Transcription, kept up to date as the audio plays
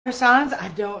Signs. I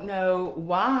don't know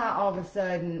why all of a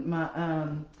sudden my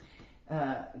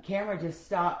camera just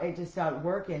stopped. It just stopped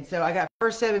working. So I got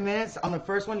first 7 minutes on the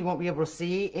first one. You won't be able to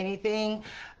see anything,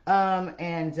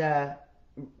 and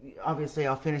obviously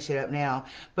I'll finish it up now.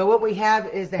 But what we have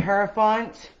is the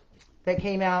Hierophant that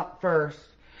came out first.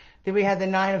 Then we have the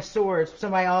Nine of Swords.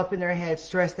 Somebody all up in their head,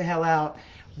 stressed the hell out.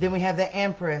 Then we have the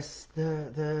Empress,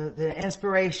 the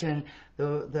inspiration,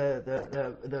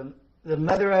 the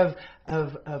mother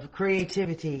of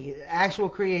creativity, actual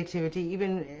creativity,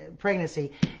 even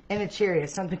pregnancy, and the Chariot,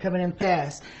 something coming in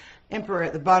fast. Emperor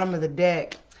at the bottom of the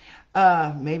deck.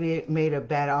 Maybe it made a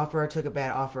bad offer or took a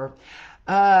bad offer.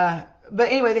 But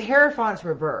anyway, the Hierophant's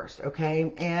reversed,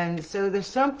 okay? And so there's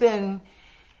something,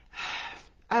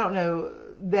 I don't know,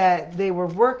 that they were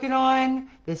working on,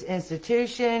 this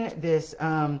institution, this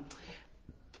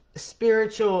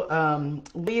spiritual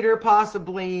leader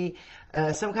possibly,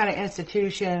 some kind of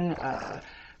institution,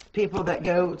 people that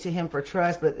go to him for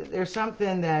trust. But there's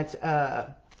something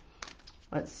that,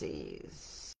 let's see,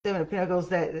 Seven of Pentacles,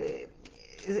 that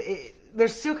they're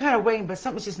still kind of waiting, but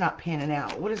something's just not panning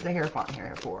out. What is the Hierophant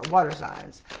here for? Water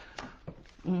signs.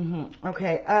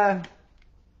 Okay.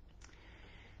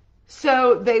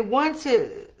 So they want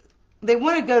to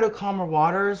go to calmer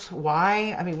waters.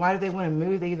 Why? I mean, why do they want to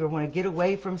move? They either want to get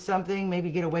away from something, maybe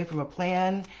get away from a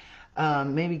plan,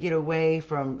 maybe get away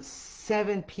from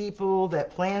 7 people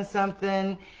that plan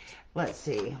something. Let's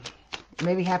see.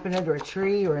 Maybe happen under a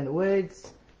tree or in the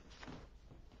woods.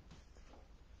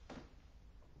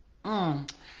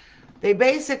 They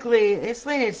basically, it's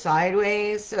slated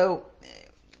sideways, so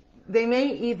they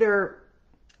may either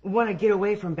want to get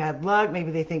away from bad luck. Maybe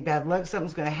they think bad luck,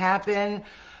 something's going to happen.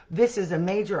 This is a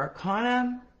major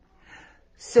arcana,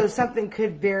 so something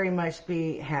could very much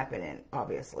be happening,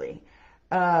 obviously.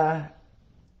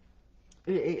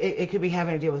 It could be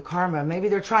having to deal with karma. Maybe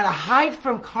they're trying to hide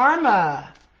from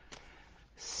karma.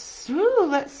 So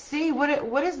let's see,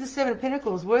 what is the Seven of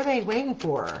Pentacles? What are they waiting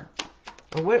for?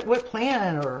 Or what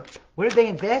plan, or what did they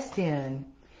invest in?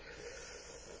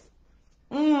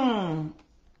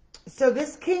 So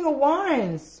this King of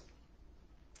Wands,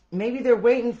 maybe they're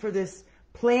waiting for this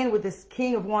plan with this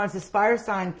King of Wands, this fire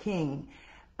sign king.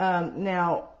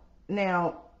 Now,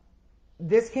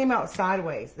 this came out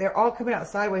sideways. They're all coming out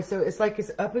sideways. So it's like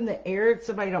it's up in the air.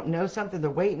 Somebody don't know something. They're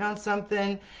waiting on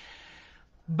something.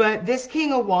 But this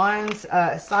King of Wands,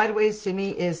 sideways to me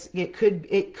is, it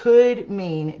could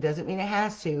mean, it doesn't mean it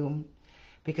has to,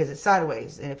 because it's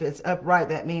sideways. And if it's upright,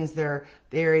 that means they're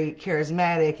very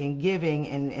charismatic and giving,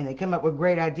 and they come up with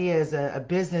great ideas, a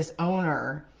business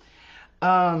owner.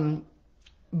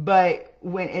 But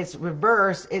when it's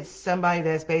reversed, it's somebody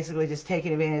that's basically just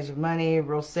taking advantage of money,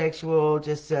 real sexual,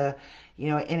 just, in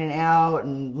and out,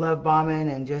 and love bombing,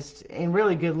 and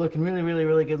really good looking,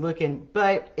 really good looking.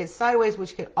 But it's sideways,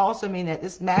 which could also mean that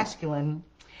this masculine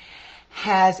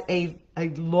has a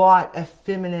lot of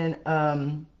feminine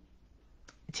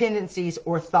tendencies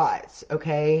or thoughts,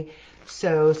 okay?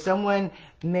 So someone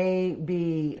may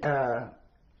be,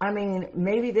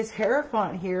 maybe this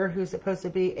Hierophant here, who's supposed to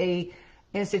be a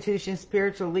institution,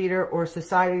 spiritual leader, or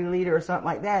society leader, or something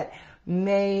like that,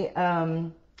 may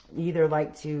either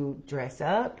like to dress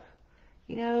up,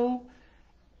 and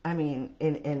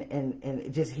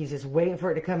he's just waiting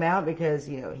for it to come out, because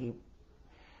and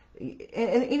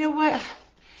you know what,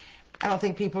 I don't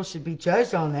think people should be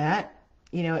judged on that.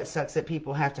 It sucks that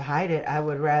people have to hide it. I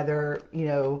would rather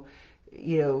them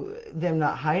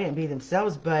not hide it and be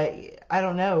themselves. But I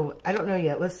don't know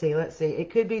yet. Let's see. It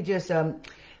could be just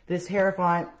this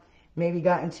Hierophant maybe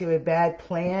got into a bad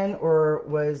plan, or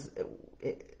was,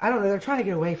 I don't know, they're trying to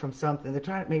get away from something. They're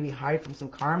trying to maybe hide from some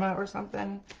karma or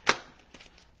something.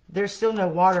 There's still no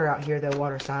water out here, though,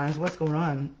 water signs. What's going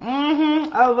on?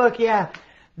 Oh, look, yeah.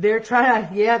 They're trying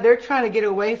to get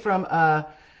away from a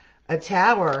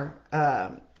tower.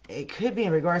 It could be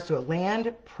in regards to a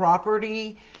land,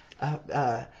 property,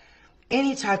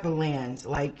 any type of land.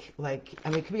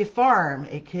 It could be a farm.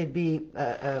 It could be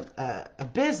a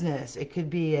business. It could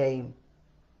be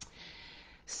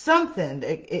something.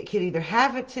 It could either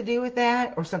have it to do with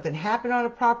that, or something happened on a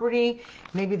property.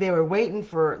 Maybe they were waiting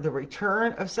for the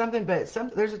return of something, but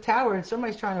there's a tower and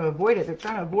somebody's trying to avoid it. They're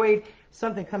trying to avoid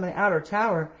something coming out of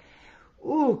tower.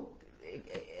 Ooh,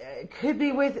 it could be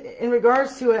in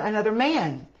regards to another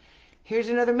man. Here's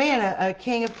another man, a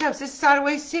King of Cups. This is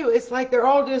sideways too. It's like they're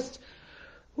all just,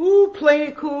 play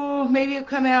it cool. Maybe it'll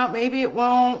come out. Maybe it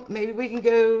won't. Maybe we can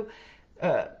go,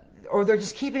 or they're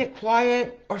just keeping it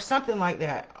quiet, or something like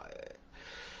that.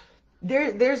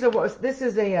 This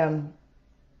is a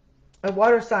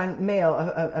water sign male,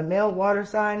 a male water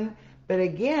sign. But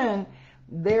again,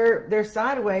 they're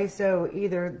sideways. So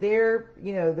either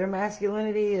their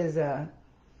masculinity is a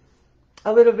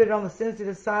little bit on the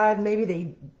sensitive side. Maybe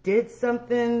they did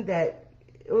something that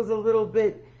was a little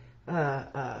bit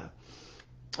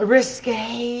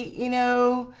risque.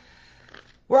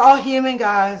 We're all human,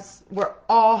 guys. We're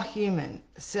all human.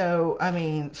 So I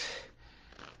mean,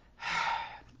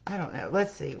 I don't know.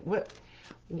 Let's see.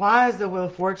 Why is the Wheel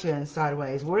of Fortune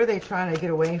sideways? What are they trying to get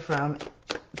away from?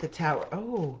 The Tower.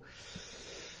 Oh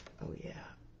yeah.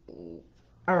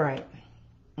 All right.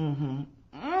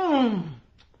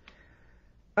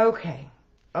 Okay.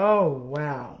 Oh,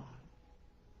 wow.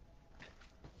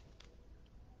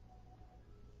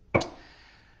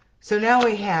 So now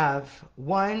we have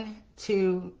 1,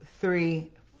 2,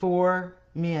 3, 4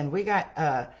 men. We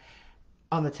got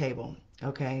on the table.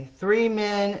 Okay, 3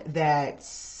 men that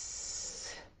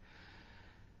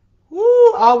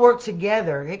all work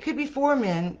together. It could be 4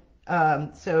 men.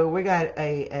 So we got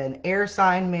an air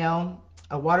sign male,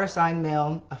 a water sign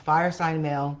male, a fire sign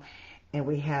male, and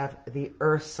we have the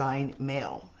earth sign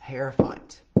male,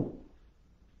 Hierophant.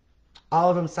 All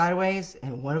of them sideways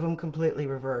and one of them completely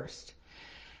reversed.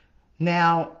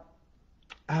 Now,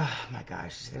 oh my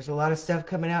gosh, there's a lot of stuff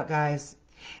coming out, guys.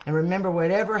 And remember,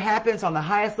 whatever happens on the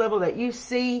highest level that you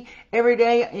see every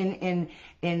day in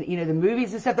the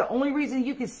movies and stuff, the only reason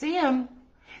you can see them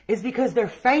is because they're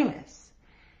famous.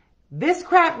 This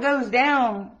crap goes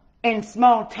down in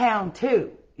small town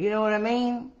too. You know what I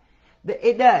mean?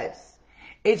 It does.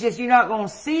 It's just you're not going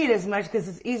to see it as much because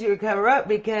it's easier to cover up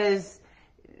because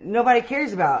nobody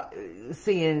cares about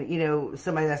seeing,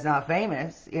 somebody that's not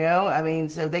famous, I mean,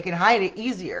 so they can hide it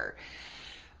easier.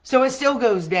 So it still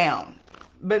goes down.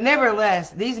 But nevertheless,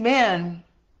 these men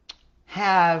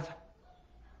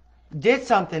did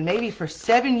something maybe for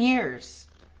 7 years,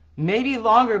 maybe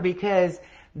longer, because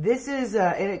this is,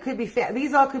 and it could be,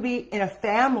 these all could be in a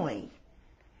family.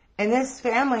 And this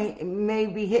family may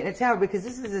be hitting a tower because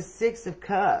this is a 6 of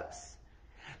Cups.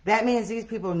 That means these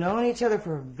people have known each other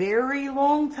for a very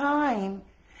long time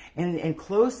and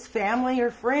close family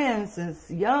or friends since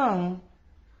young.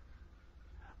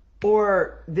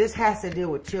 Or this has to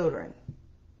deal with children.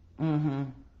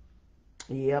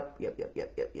 Yep.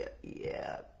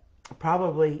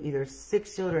 Probably either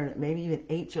 6 children, maybe even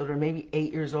 8 children, maybe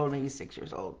 8 years old, maybe 6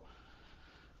 years old.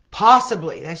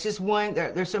 Possibly. That's just one.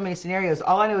 There's so many scenarios.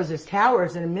 All I know is this tower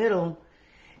is in the middle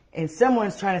and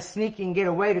someone's trying to sneak and get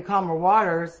away to calmer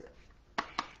waters.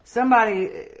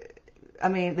 Somebody, I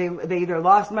mean, they either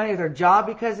lost money or their job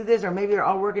because of this, or maybe they're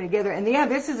all working together. And yeah,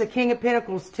 this is a King of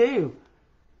Pentacles too.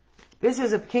 This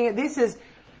is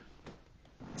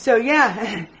so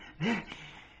yeah,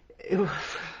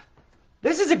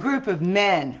 this is a group of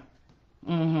men.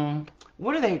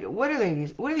 What are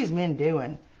these men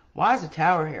doing? Why is the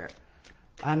tower here?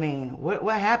 I mean, what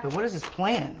happened? What is this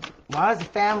plan? Why is the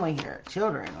family here?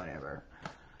 Children, whatever.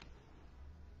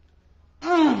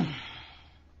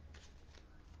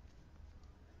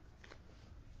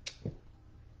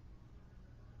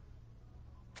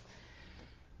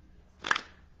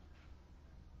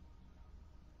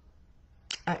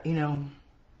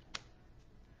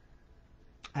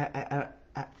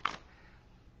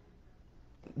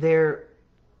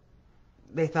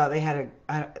 They thought they had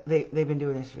they've been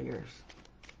doing this for years.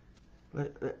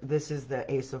 But this is the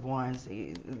Ace of Wands.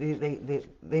 They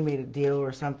made a deal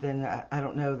or something. I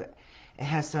don't know that it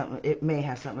has something. It may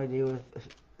have something to do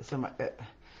with some.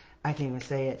 I can't even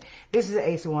say it. This is the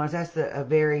Ace of Wands. That's a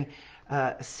very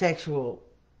sexual.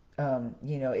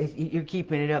 If you're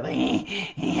keeping it up, like,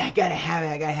 I gotta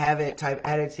have it type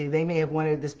attitude. They may have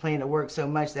wanted this plan to work so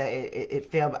much that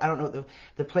it failed. But I don't know what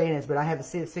the plan is. But I have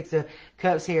the 6 of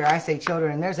Cups here. I say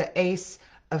children, and there's an Ace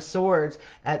of Swords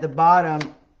at the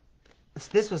bottom.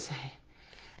 This was,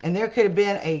 and there could have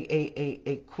been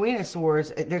a Queen of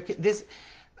Swords.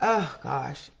 Oh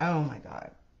gosh, oh my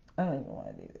God, I don't even want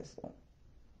to do this one.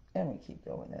 Let me keep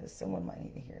going. Someone might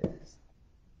need to hear this.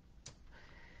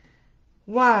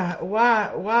 Why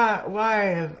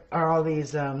are all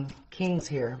these kings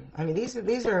here? I mean,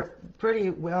 these are pretty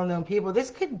well-known people.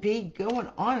 This could be going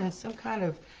on in some kind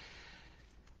of.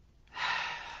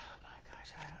 Oh my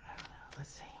gosh, I don't know.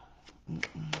 Let's see.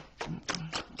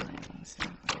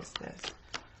 What is this?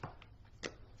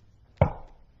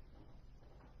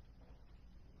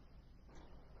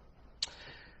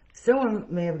 Someone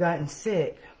may have gotten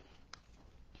sick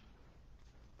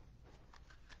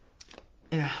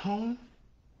in a home.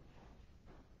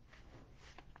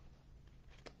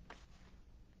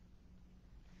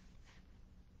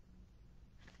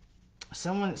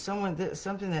 Something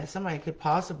that somebody could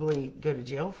possibly go to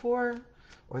jail for,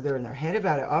 or they're in their head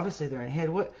about it. Obviously, they're in their head.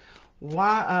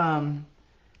 Why?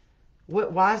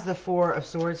 Why is the Four of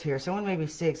Swords here? Someone may be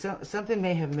sick. Something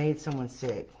may have made someone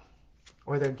sick.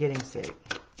 Or they're getting sick.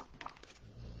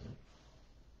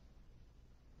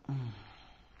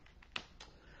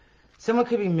 Someone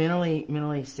could be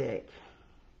mentally sick.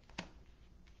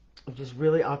 Just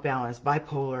really off balance.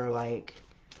 Bipolar, like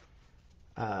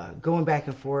going back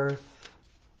and forth.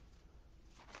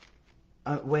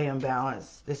 Way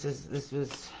unbalanced. This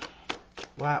was...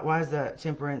 Why is the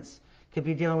Temperance? Could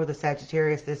be dealing with a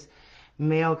Sagittarius. This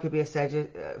male could be a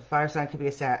fire sign, could be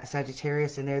a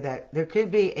Sagittarius in there. That there could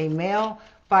be a male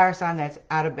fire sign that's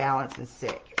out of balance and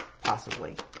sick,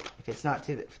 possibly, if it's not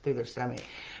through their stomach.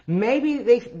 Maybe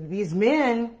these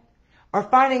men are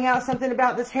finding out something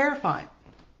about this Hierophant,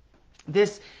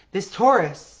 this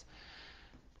Taurus,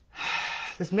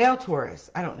 this male Taurus.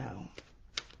 I don't know.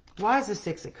 Why is the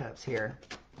Six of Cups here?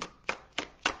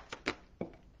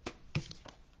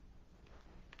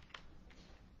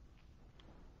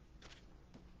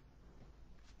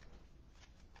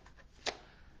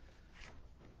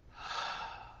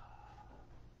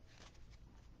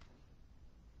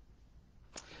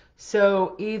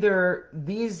 So either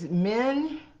these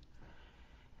men,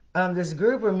 this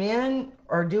group of men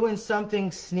are doing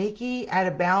something sneaky, out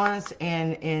of balance,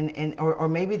 or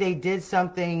maybe they did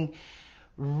something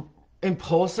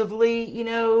impulsively, you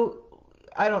know.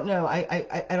 I don't know. I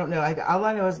don't know. All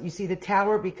I know is you see the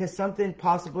Tower because something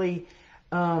possibly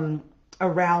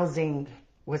arousing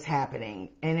was happening,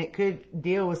 and it could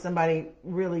deal with somebody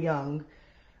really young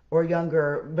or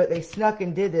younger, but they snuck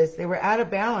and did this. They were out of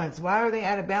balance. Why are they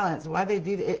out of balance? Why they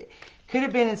do that? It could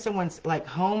have been in someone's like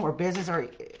home or business, or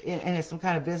in some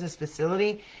kind of business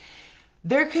facility.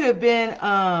 There could have been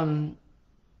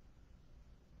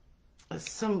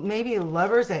some maybe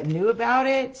lovers that knew about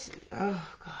it. Oh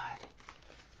God,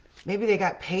 maybe they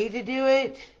got paid to do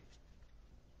it,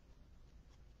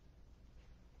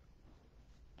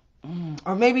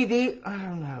 or maybe I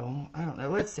don't know.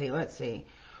 Let's see.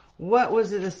 What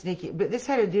was it, a sneaky? But this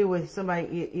had to do with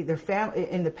somebody, either family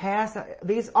in the past.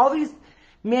 All these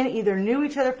men either knew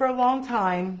each other for a long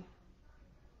time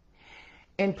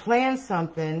and planned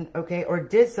something, okay, or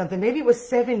did something. Maybe it was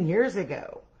 7 years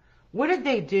ago. What did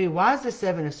they do? Why is the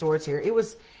Seven of Swords here? It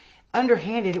was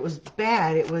underhanded. It was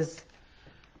bad. It was...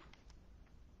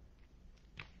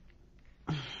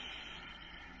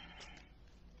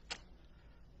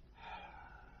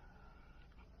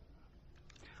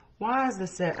 Why is the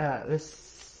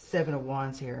Seven of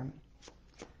Wands here?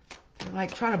 They're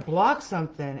like trying to block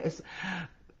something.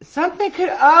 Something could...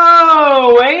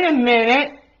 Oh, wait a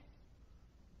minute.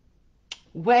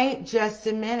 Wait just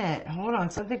a minute. Hold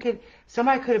on. Somebody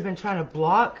could have been trying to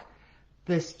block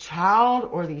this child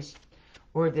or this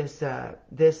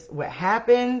what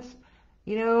happened,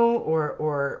 you know,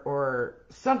 or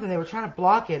something. They were trying to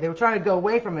block it. They were trying to go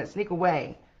away from it, sneak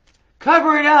away,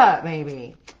 cover it up,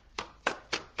 maybe.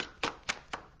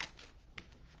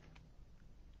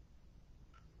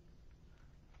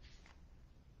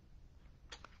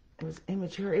 It was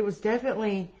immature. It was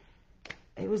definitely...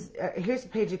 here's the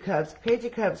Page of Cups. Page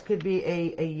of Cups could be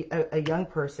a young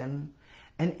person,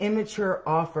 an immature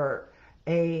offer,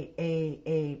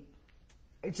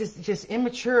 just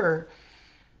immature.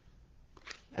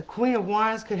 A Queen of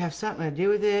Wands could have something to do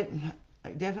with it.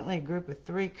 Definitely a group of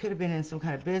three. Could have been in some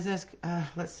kind of business.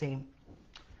 Let's see.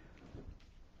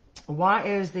 Why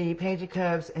is the Page of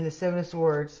Cups and the Seven of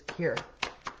Swords here?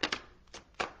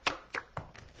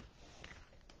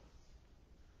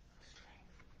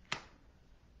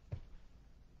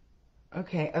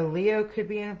 Okay, a Leo could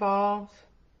be involved.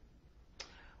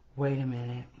 Wait a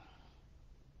minute.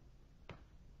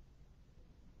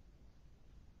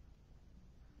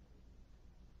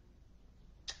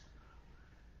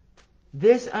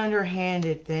 This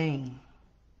underhanded thing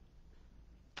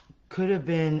could have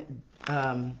been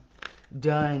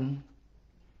done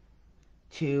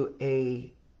to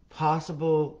a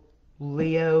possible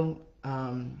Leo,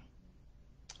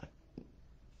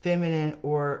 feminine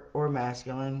or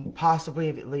masculine,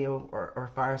 possibly Leo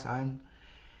or fire sign.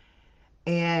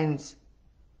 And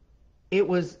it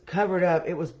was covered up.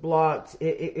 It was blocked.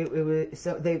 It was,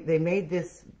 so they made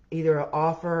this either an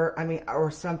offer, or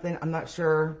something. I'm not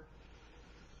sure.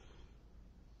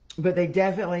 But they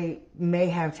definitely may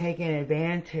have taken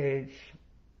advantage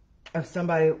of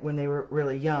somebody when they were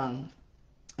really young,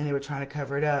 and they were trying to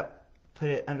cover it up, put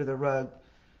it under the rug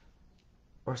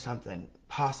or something,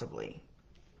 possibly.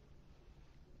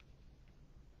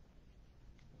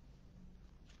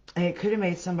 And it could have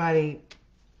made somebody...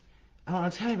 I don't know,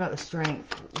 tell me about the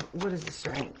strength. What is the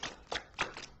strength?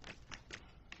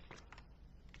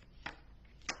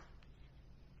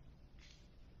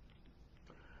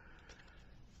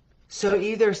 So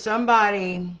either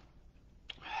somebody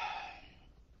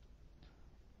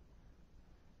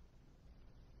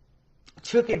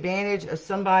took advantage of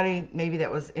somebody maybe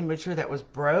that was immature, that was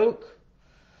broke.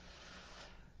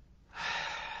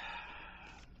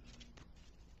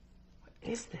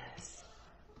 What is this?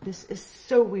 This is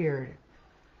so weird.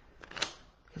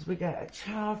 Because we got a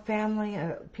child, family,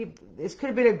 people. This could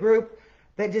have been a group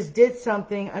that just did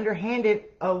something underhanded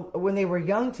when they were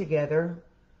young together.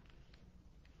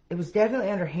 It was definitely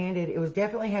underhanded. It was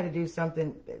definitely had to do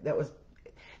something that was.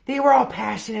 They were all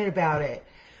passionate about it.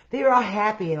 They were all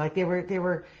happy, like they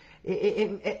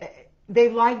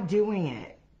liked doing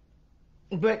it.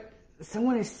 But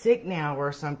someone is sick now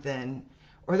or something,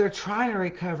 or they're trying to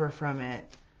recover from it.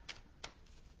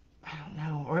 I don't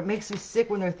know. Or it makes them sick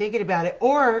when they're thinking about it.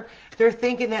 Or they're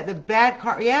thinking that the bad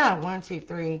karma, yeah, 1, 2,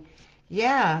 3,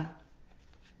 yeah.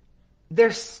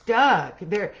 They're stuck.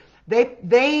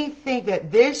 They think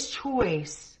that this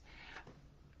choice,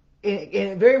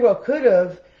 it very well could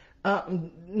have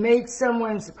made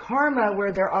someone's karma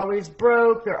where they're always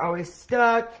broke, they're always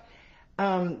stuck,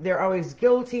 they're always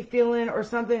guilty feeling or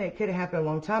something. It could have happened a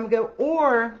long time ago.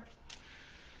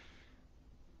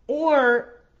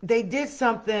 Or they did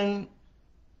something,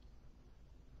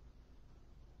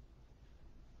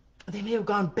 they may have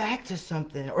gone back to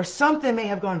something, or something may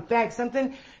have gone back.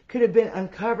 Something could have been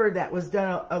uncovered that was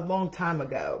done a long time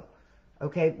ago.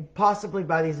 Okay, possibly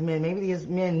by these men. Maybe these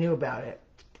men knew about it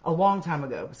a long time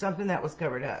ago. Something that was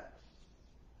covered up.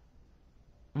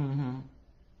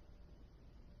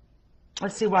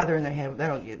 Let's see why they're in their head.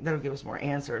 That'll give us more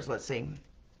answers. Let's see.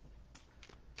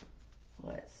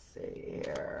 Let's see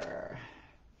here.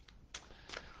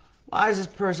 Why is this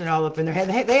person all up in their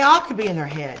head? They all could be in their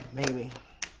head, maybe.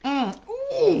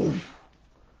 Ooh.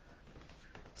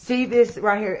 See this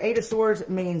right here, 8 of Swords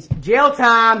means jail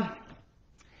time.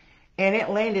 And it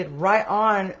landed right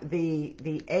on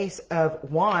the Ace of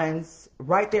Wands,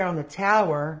 right there on the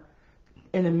tower,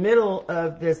 in the middle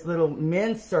of this little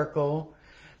men's circle.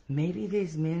 Maybe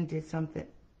these men did something.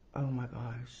 Oh my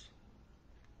gosh.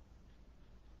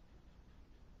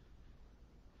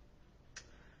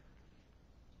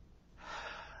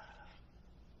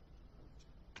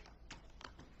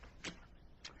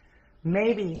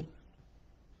 Maybe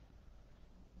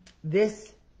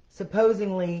this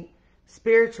supposedly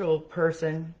spiritual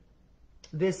person,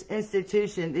 this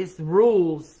institution, these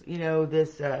rules,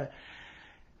 this to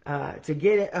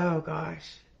get it. Oh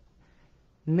gosh.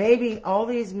 Maybe all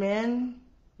these men,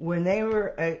 when they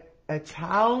were a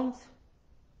child,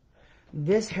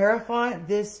 this Hierophant,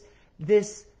 this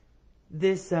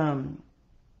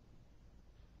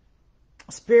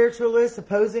spiritualist,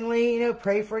 supposedly,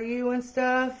 pray for you and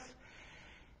stuff,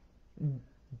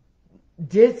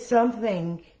 did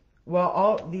something. Well,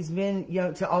 all these men,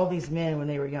 to all these men when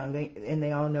they were young,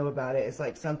 they all know about it. It's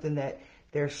like something that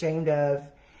they're ashamed of.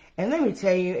 And let me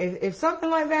tell you, if something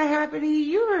like that happened to you,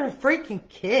 you were a freaking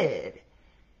kid.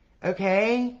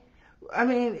 Okay? I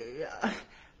mean,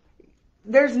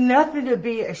 there's nothing to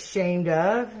be ashamed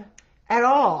of at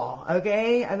all.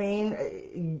 Okay? I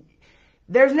mean,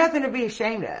 there's nothing to be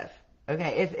ashamed of.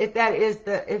 Okay? If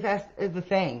that's the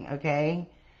thing. Okay?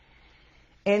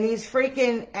 And these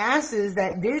freaking asses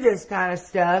that do this kind of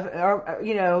stuff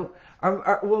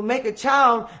will make a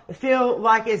child feel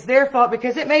like it's their fault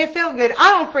because it may have felt good. I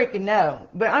don't freaking know.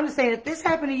 But I'm just saying, if this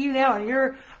happened to you now and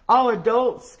you're all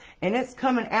adults and it's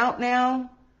coming out now,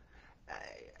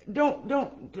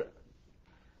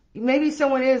 maybe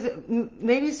someone is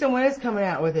coming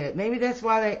out with it. Maybe that's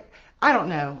why I don't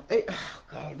know. Oh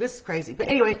God, this is crazy. But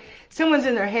anyway, someone's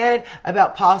in their head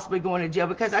about possibly going to jail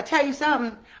because I tell you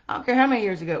something, I don't care how many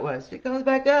years ago it was, it comes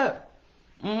back up.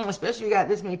 Especially you got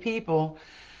this many people.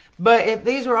 But if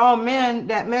these were all men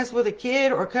that messed with a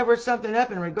kid or covered something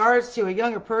up in regards to a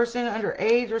younger person under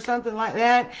age or something like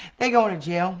that, they going to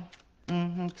jail.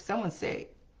 Someone's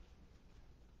sick.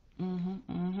 And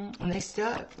they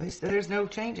stuck. There's no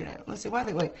changing it. Let's see. Why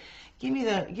they wait? Give me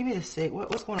the sick.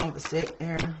 What's going on with the sick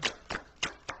there?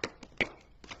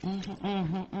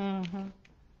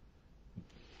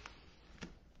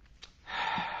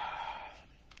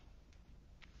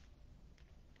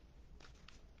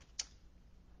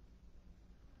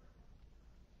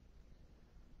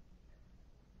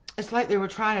 It's like they were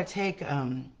trying to take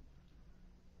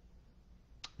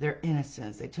their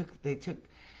innocence.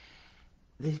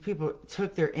 These people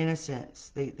took their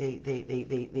innocence. They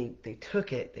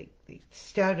took it. They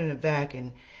stabbed in the back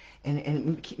and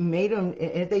made them.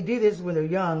 And if they do this when they're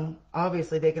young,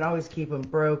 obviously they can always keep them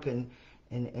broke and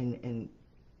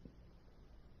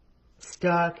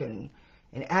stuck and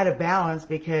out of balance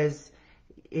because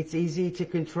it's easy to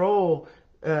control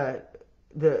uh,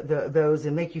 those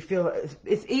and make you feel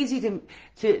it's easy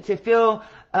to feel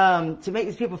to make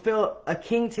these people feel a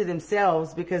king to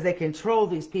themselves because they control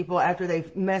these people after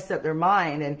they've messed up their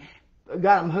mind and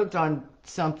got them hooked on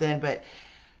something. But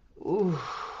ooh,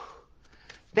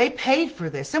 they paid for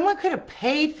this. Someone could have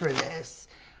paid for this.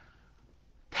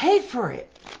 Paid for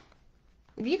it.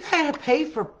 If you gotta pay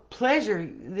for pleasure,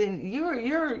 then you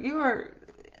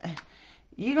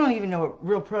don't even know what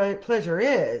real pleasure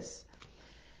is.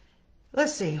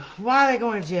 Let's see. Why are they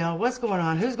going to jail? What's going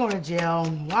on? Who's going to jail?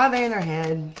 Why are they in their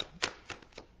head?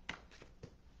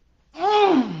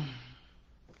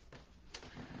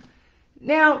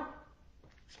 Now,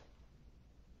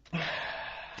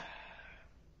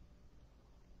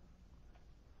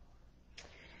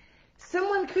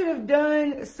 someone could have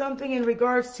done something in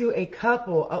regards to a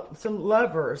couple, some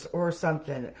lovers or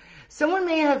something. Someone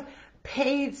may have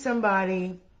paid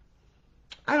somebody.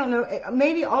 I don't know.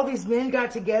 Maybe all these men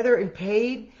got together and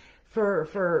paid for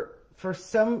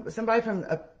somebody from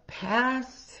a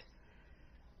past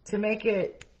to make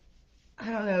it.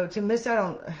 I don't know, to miss out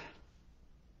on.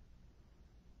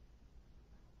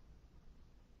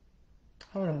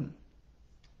 Hold on.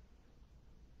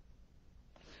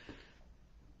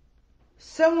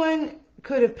 Someone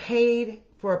could have paid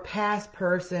for a past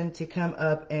person to come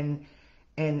up and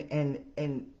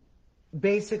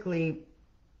basically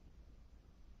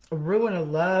ruin a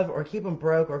love or keep them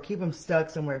broke or keep them stuck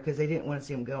somewhere because they didn't want to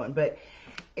see them going. But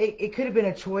it could have been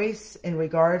a choice in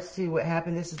regards to what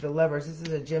happened. This is the Lovers. This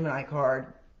is a Gemini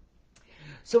card.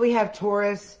 So we have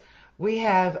Taurus, we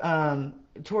have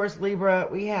Taurus, Libra,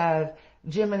 we have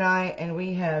Gemini, and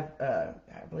we have,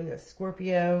 I believe that's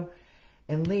Scorpio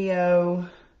and Leo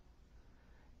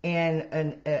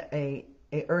and a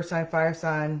earth sign, fire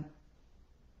sign,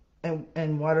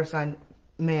 and water sign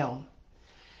male.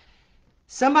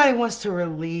 Somebody wants to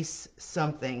release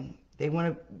something. They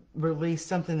want to release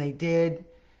something they did.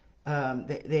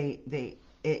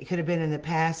 It could have been in the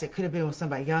past. It could have been with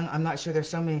somebody young. I'm not sure. There's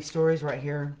so many stories right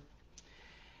here.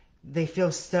 They feel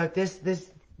stuck.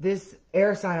 This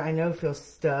air sign I know feels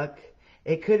stuck.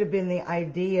 It could have been the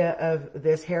idea of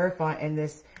this Hierophant and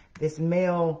this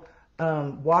male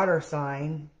water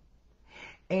sign.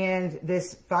 And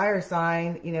this fire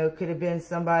sign, you know, could have been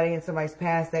somebody in somebody's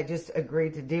past that just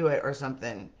agreed to do it or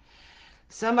something.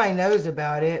 Somebody knows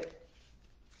about it.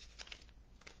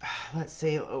 Let's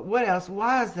see. What else?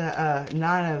 Why is the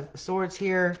Nine of Swords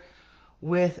here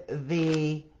with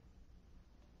the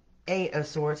Eight of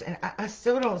Swords? And I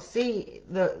still don't see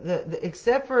the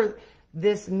except for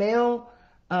this male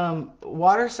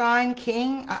water sign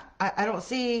king. I don't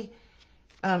see...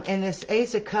 and this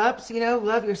Ace of Cups, you know,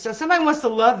 love yourself. Somebody wants to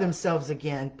love themselves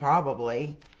again,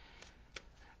 probably.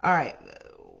 All right.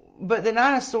 But the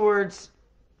Nine of Swords,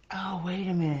 oh, wait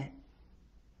a minute.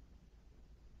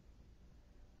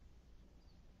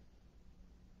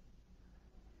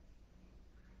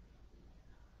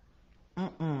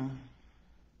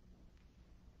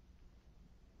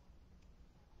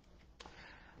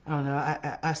 I don't know.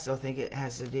 I still think it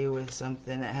has to do with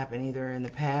something that happened either in the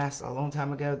past, a long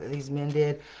time ago, that these men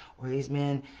did, or these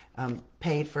men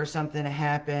paid for something to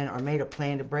happen, or made a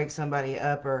plan to break somebody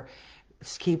up, or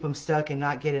keep them stuck and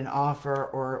not get an offer,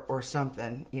 or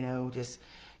something. You know, just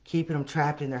keeping them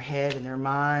trapped in their head and their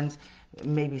minds,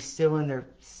 maybe stealing their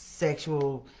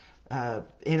sexual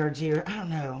energy, or I don't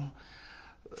know.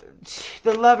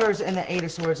 The Lovers and the Eight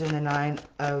of Swords and the Nine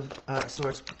of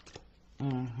Swords.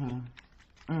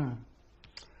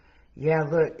 Yeah,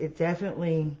 look, it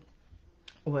definitely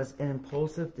was an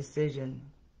impulsive decision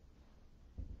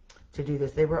to do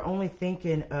this. They were only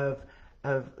thinking of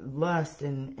lust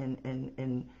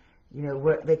and you know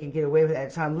what they can get away with at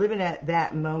the time, living at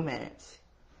that moment.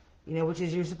 You know, which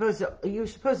is you're supposed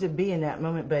to be in that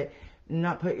moment, but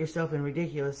not put yourself in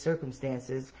ridiculous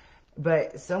circumstances.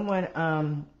 But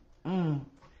someone,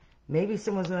 maybe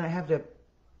someone's gonna have to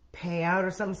pay out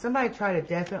or something. Somebody tried to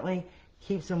definitely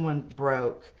keep someone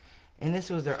broke, and this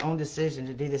was their own decision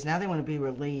to do this. Now they want to be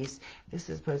released. This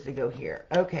is supposed to go here.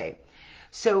 Okay,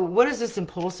 so what is this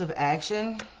impulsive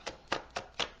action?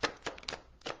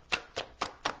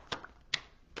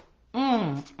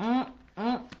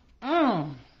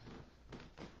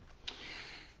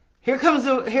 Here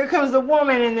comes the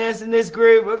woman in this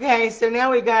group. Okay, so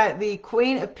now we got the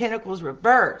Queen of Pentacles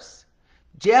reverse,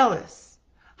 jealous,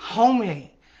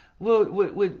 homely,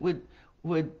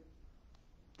 would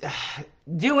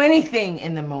do anything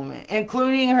in the moment,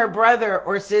 including her brother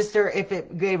or sister if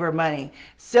it gave her money,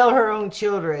 sell her own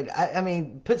children. I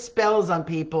mean, put spells on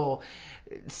people,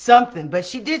 something. But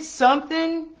she did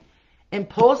something,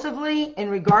 impulsively in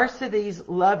regards to these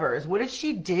lovers. What did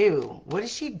she do? What did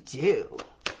she do?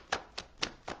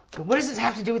 What does this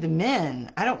have to do with the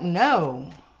men? I don't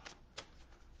know.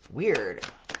 Weird.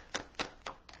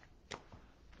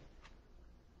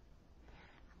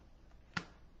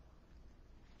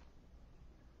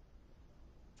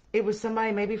 It was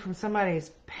somebody, maybe from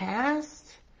somebody's past.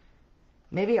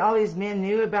 Maybe all these men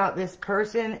knew about this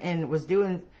person and was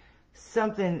doing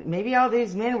something. Maybe all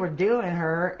these men were doing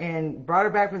her and brought her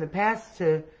back from the past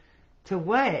to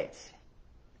what?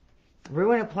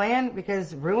 Ruin a plan?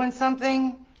 Because ruin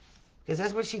something? Because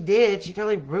that's what she did. She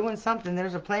totally ruined something.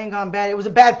 There's a plan gone bad. It was a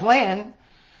bad plan.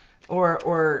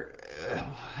 Or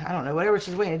I don't know, whatever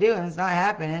she's waiting to do and it's not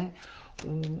happening.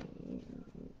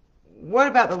 What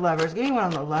about the lovers? Give me one on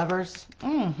the lovers.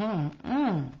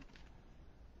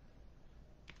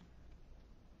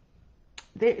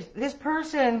 This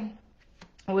person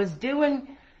was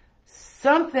doing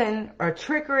something, or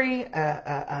trickery,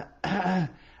 a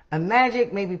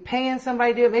magic, maybe paying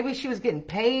somebody to do it. Maybe she was getting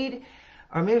paid,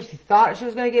 or maybe she thought she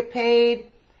was going to get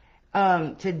paid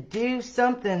to do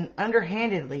something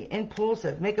underhandedly,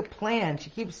 impulsive, make a plan. She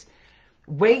keeps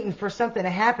waiting for something to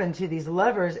happen to these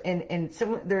lovers, and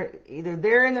they're either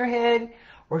they're in their head,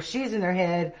 or she's in their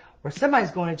head, or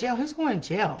somebody's going to jail. Who's going to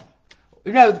jail?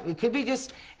 No, it could be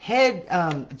just head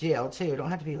jail too. Don't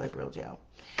have to be like real jail.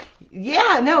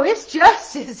 Yeah, no, it's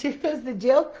justice. It was the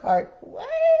jail card. What?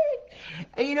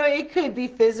 You know, it could be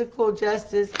physical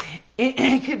justice.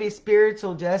 It could be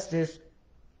spiritual justice.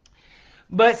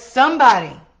 But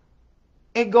somebody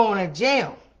is going to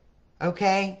jail.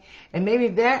 Okay? And maybe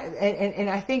that, and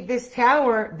I think this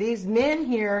tower, these men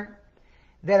here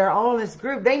that are all in this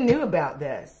group, they knew about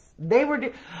this. They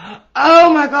were,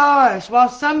 oh my gosh, while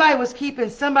somebody was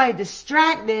keeping somebody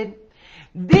distracted,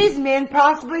 these men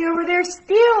possibly over there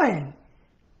stealing.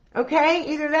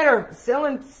 Okay? Either that or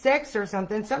selling sex or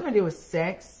something. Something to do with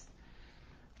sex.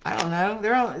 I don't know.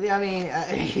 They're all, I mean,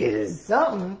 it is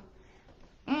something.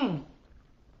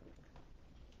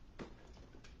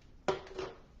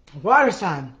 Water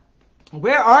sign.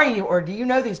 Where are you? Or do you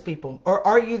know these people? Or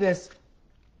are you this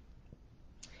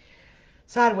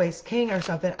sideways king or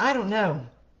something? I don't know.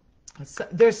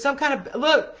 There's some kind of,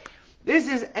 look, this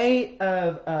is 8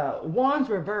 of wands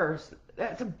reversed.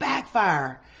 That's a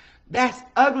backfire. That's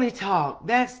ugly talk.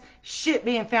 That's shit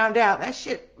being found out. That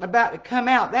shit about to come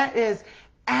out. That is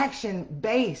action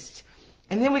based.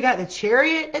 And then we got the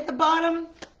chariot at the bottom.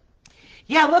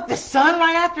 Yeah, look, the sun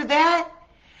right after that.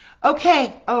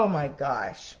 Okay. Oh my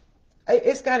gosh.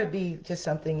 It's got to be just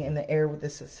something in the air with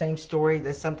this same story.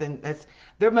 There's something that's,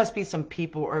 there must be some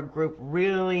people or a group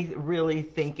really, really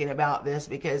thinking about this,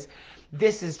 because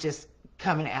this is just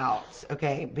coming out,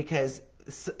 okay? Because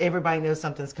everybody knows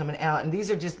something's coming out, and these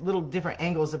are just little different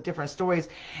angles of different stories,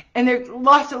 and there's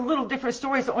lots of little different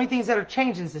stories. The only things that are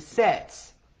changing is the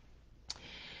sets.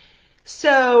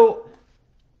 So,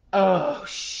 oh,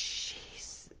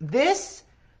 jeez. This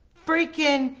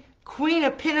freaking Queen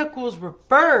of Pentacles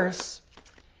reverse,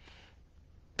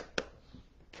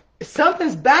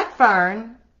 something's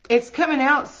backfiring. It's coming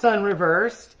out sun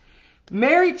reversed.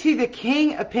 Married to the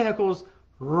King of Pentacles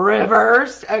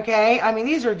reversed. Okay, I mean,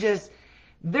 these are just,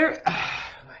 they're, oh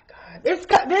my God,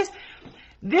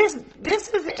 this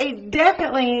is a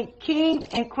definitely King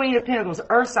and Queen of Pentacles,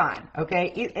 earth sign.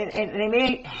 Okay, and they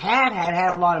may have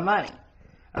had a lot of money.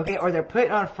 Okay, or they're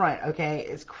putting on front. Okay,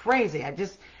 it's crazy. I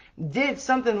just did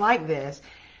something like this.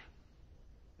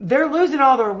 They're losing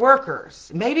all their workers.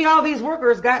 Maybe all these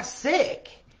workers got sick.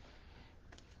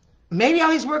 Maybe all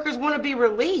these workers want to be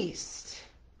released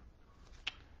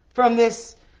from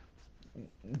this,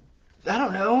 I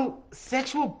don't know,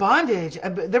 sexual bondage.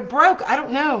 They're broke. I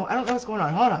don't know. I don't know what's going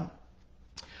on. Hold on.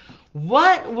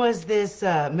 What was this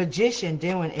magician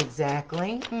doing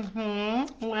exactly?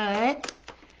 What?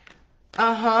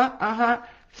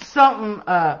 Something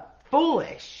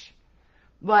foolish.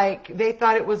 Like, they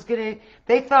thought it was gonna,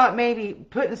 they thought maybe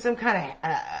putting some kind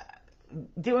of,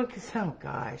 doing, oh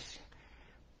gosh.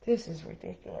 This is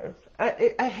ridiculous.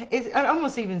 It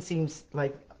almost even seems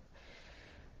like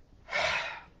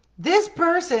this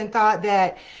person thought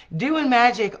that doing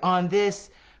magic on this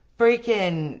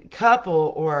freaking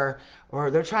couple, or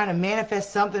they're trying to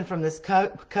manifest something from this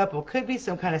couple, could be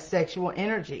some kind of sexual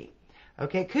energy.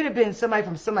 Okay, could have been somebody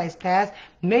from somebody's past.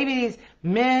 Maybe these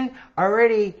men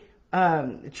already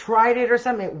tried it or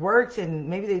something. It worked, and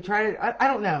maybe they tried it. I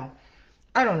don't know.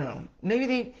 I don't know.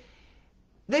 Maybe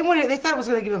they thought it was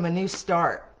going to give them a new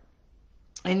start,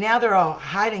 and now they're all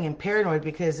hiding and paranoid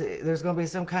because there's going to be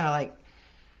some kind of like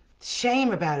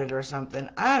shame about it or something.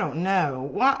 I don't know.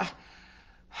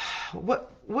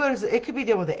 What what is it? It could be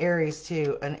dealing with the Aries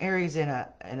too. An Aries and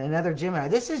another Gemini.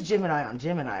 This is Gemini on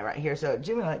Gemini right here. So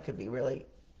Gemini could be really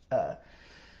uh,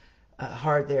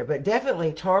 hard there. But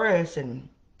definitely Taurus and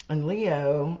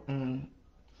Leo and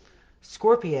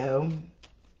Scorpio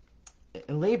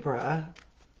and Libra.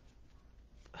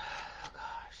 Oh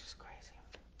gosh, it's crazy.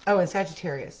 Oh, and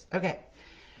Sagittarius. Okay.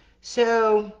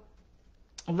 So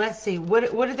let's see. What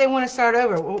did they want to start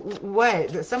over?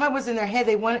 What? Somebody was in their head.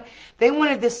 They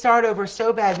wanted this start over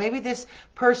so bad. Maybe this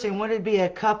person wanted to be a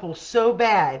couple so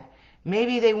bad.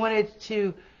 Maybe they wanted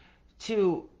to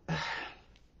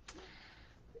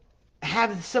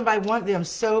have somebody want them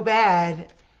so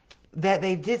bad that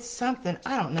they did something.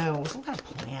 I don't know. Some kind of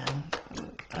plan.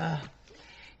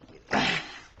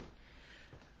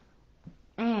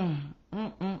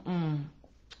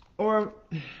 Or,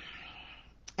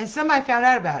 and somebody found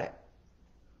out about it.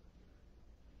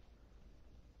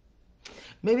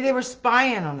 Maybe they were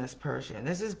spying on this person.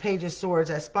 This is Page of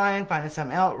Swords. Spying, finding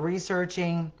something out,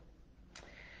 researching.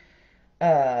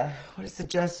 What is the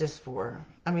Justice for?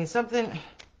 I mean, something.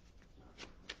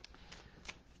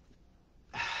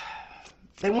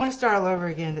 They want to start all over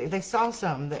again. They saw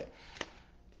something that.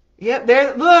 Yep,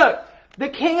 there. Look, the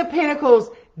King of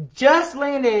Pentacles just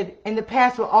landed in the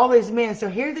past with all these men. So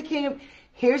here's the King of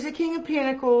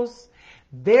Pentacles.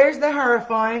 There's the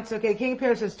Hierophant. Okay, King of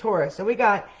Pentacles is Taurus. So we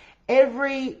got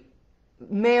every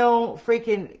male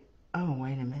freaking. Oh,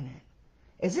 wait a minute.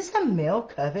 Is this a male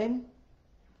coven?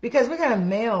 Because we got a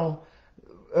male,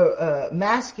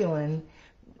 masculine,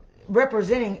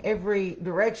 representing every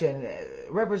direction,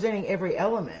 representing every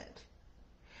element.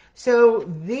 So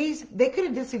they could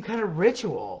have did some kind of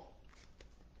ritual.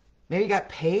 Maybe got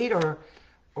paid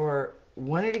or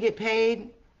wanted to get paid.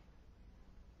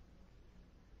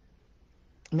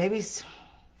 Maybe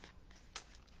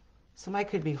somebody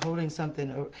could be holding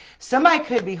something. Somebody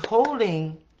could be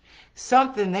holding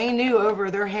something they knew over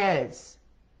their heads.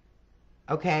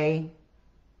 Okay?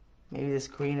 Maybe this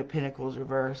Queen of Pentacles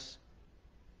reverse.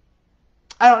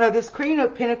 I don't know. This Queen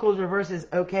of Pentacles reverse is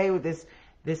okay with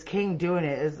this king doing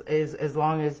it as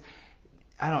long as,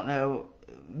 I don't know,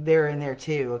 they're in there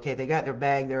too. Okay, they got their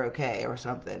bag, they're okay or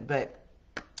something. But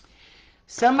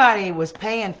somebody was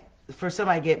paying for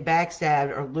somebody to get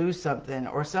backstabbed or lose something,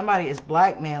 or somebody is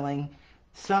blackmailing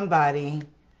somebody.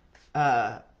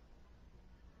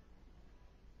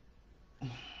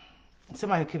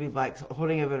 Somebody could be like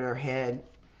holding over their head.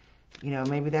 You know,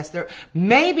 maybe that's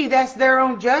their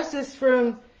own justice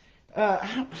from.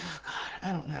 I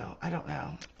don't know.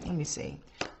 Let me see.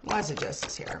 Why is the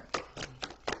justice here?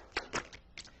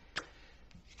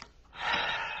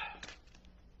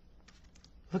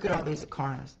 Look at all these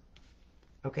Akarnas.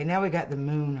 Okay, now we got the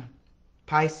moon,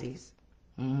 Pisces.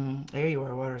 There you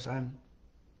are, water sign.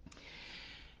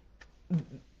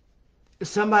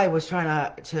 Somebody was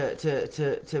trying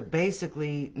to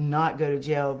basically not go to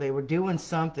jail. They were doing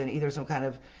something, either some kind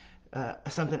of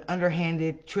something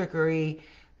underhanded, trickery,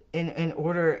 in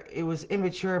order. It was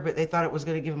immature, but they thought it was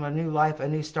going to give them a new life, a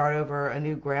new start over, a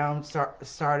new ground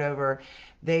start over.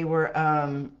 They were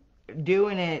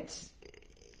doing it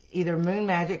either moon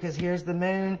magic, because here's the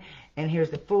moon, and here's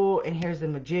the fool, and here's the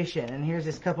magician, and here's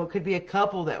this couple. It could be a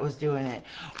couple that was doing it,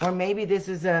 or maybe this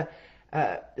is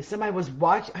somebody was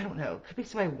watching. I don't know. It could be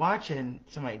somebody watching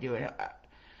somebody doing it.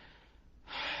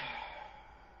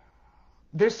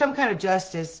 There's some kind of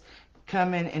justice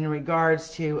coming in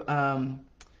regards to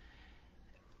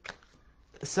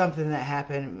something that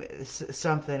happened.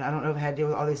 Something, I don't know if it had to do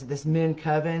with all this men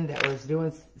coven that was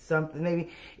doing something. Maybe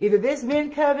either this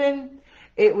men coven.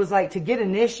 It was like to get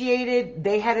initiated,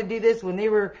 they had to do this when they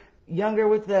were younger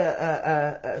with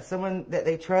someone that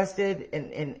they trusted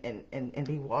and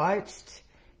be watched.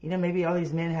 You know, maybe all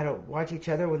these men had to watch each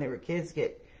other when they were kids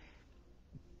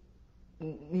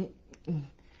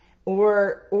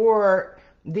or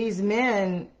these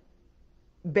men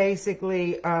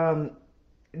basically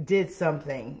did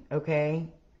something, okay?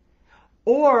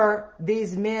 Or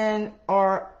these men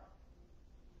are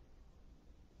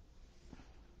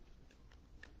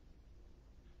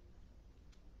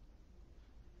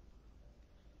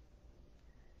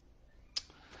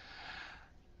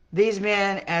these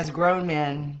men, as grown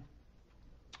men,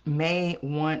 may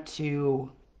want to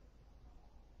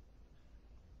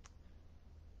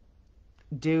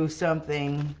do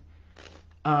something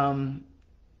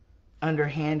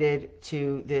underhanded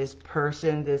to this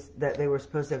person that they were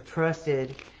supposed to have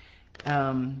trusted.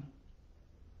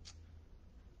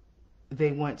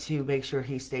 They want to make sure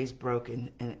he stays broken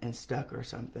and stuck or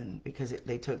something, because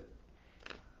they took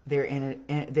their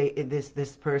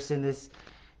this person,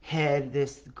 head,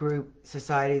 this group,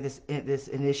 society, this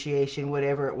initiation,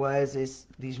 whatever it was,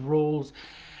 these rules.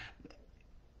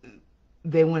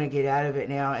 They want to get out of it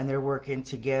now, and they're working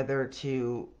together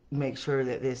to make sure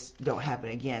that this don't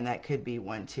happen again. That could be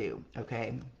one too.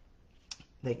 Okay,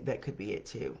 that could be it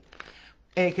too.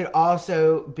 It could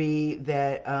also be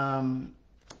that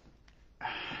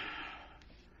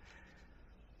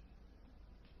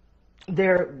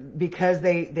they're because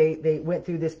they went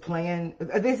through this plan.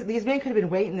 These men could have been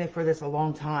waiting for this a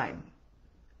long time.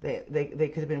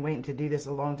 They could have been waiting to do this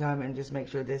a long time and just make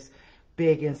sure this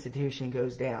big institution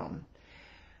goes down.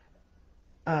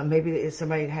 Maybe if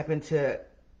somebody happened to,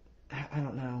 I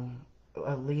don't know,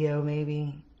 a Leo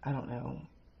maybe, I don't know.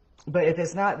 But if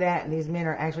it's not that, and these men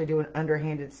are actually doing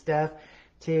underhanded stuff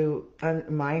to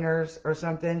minors or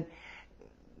something,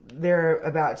 they're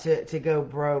about to go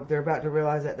broke. They're about to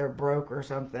realize that they're broke or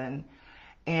something.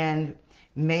 And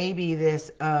maybe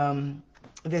this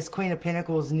Queen of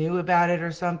Pentacles knew about it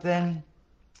or something,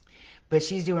 but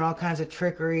she's doing all kinds of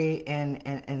trickery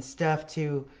and stuff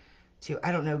to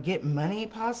I don't know, get money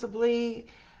possibly,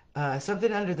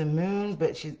 something under the moon.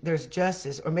 But there's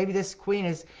justice, or maybe this queen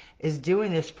is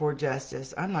doing this for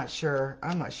justice. I'm not sure.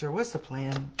 What's the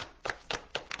plan?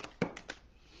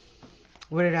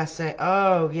 What did I say?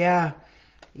 Oh yeah.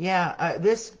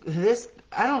 This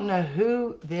I don't know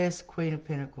who this Queen of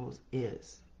Pentacles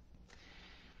is,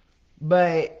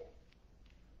 but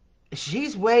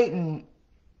she's waiting.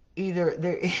 Either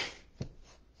there.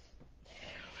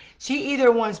 She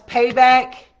either wants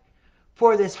payback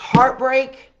for this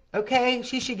heartbreak, okay?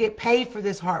 She should get paid for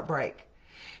this heartbreak.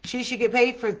 She should get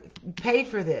paid for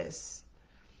this,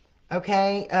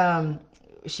 okay?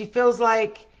 She feels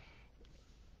like,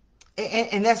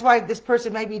 and that's why this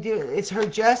person may be doing, it's her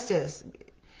justice.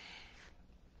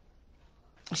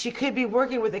 She could be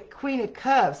working with a Queen of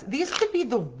Cups. These could be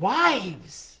the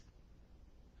wives.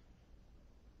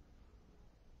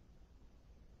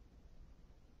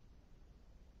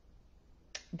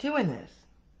 Doing this.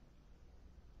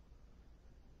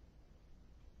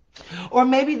 Or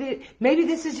maybe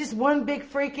this is just one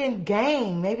big freaking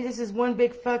game. Maybe this is one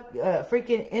big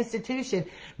freaking institution.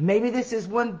 Maybe this is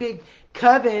one big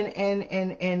coven,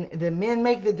 and the men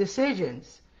make the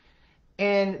decisions,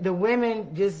 and the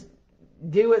women just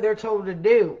do what they're told to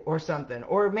do, or something.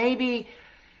 Or maybe,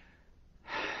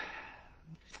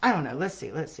 I don't know. Let's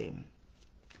see.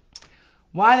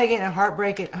 Why are they getting a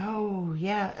heartbreak? Oh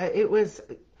yeah, it was.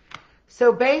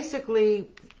 So basically,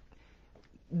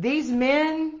 these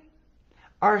men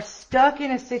are stuck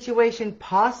in a situation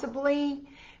possibly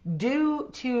due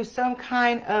to some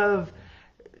kind of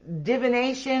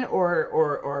divination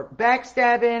or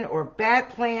backstabbing or bad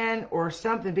plan or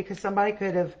something, because somebody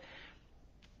could have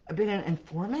been an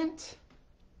informant.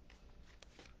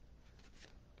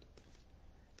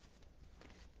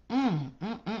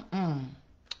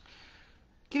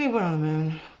 Give me one on the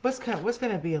moon. What's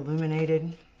going to be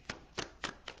illuminated?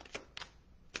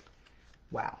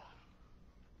 Wow.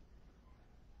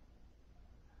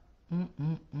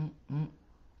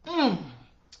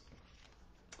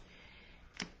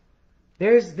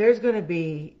 There's going to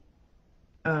be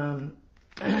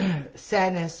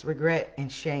sadness, regret, and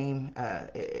shame.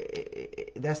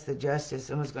 That's the justice.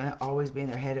 Someone's going to always be in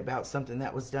their head about something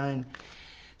that was done.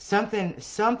 Something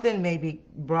may be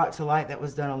brought to light that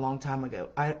was done a long time ago.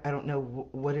 I don't know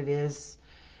what it is.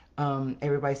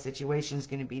 Everybody's situation is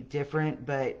going to be different,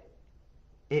 but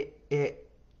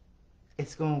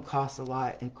it's going to cost a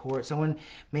lot in court. Someone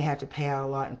may have to pay out a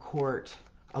lot in court,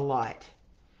 a lot.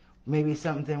 Maybe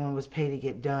something was paid to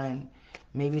get done.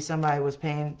 Maybe somebody was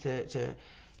paying to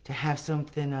have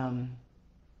something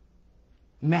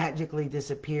magically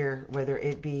disappear, whether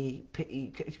it be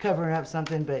covering up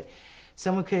something, but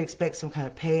someone could expect some kind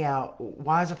of payout.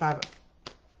 Why is it five?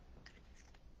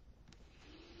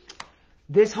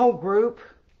 This whole group,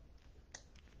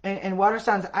 and water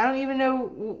signs, I don't even know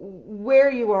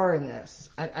where you are in this.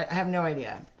 I have no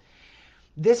idea.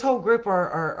 This whole group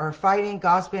are fighting,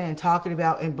 gossiping, and talking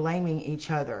about and blaming each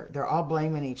other. They're all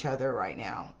blaming each other right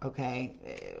now, okay?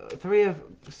 Three of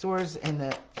Swords and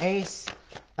the Ace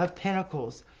of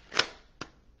Pentacles.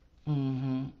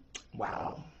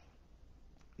 Wow.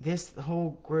 This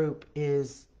whole group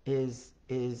is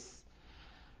I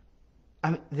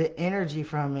mean, the energy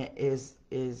from it is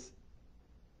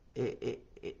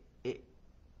it's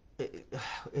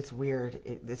weird.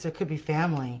 It could be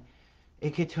family.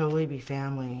 It could totally be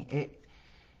family.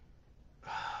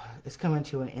 It's coming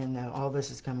to an end, though. All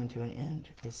this is coming to an end.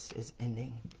 It's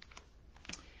ending.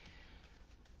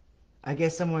 I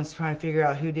guess someone's trying to figure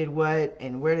out who did what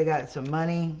and where they got some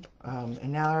money.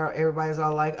 And now everybody's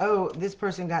all like, oh, this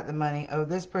person got the money. Oh,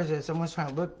 this person, someone's trying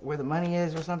to look where the money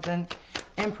is or something.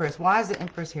 Empress. Why is the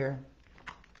Empress here?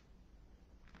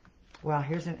 Wow,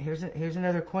 here's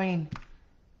another queen.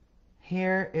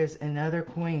 Here is another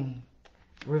queen.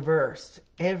 Reversed.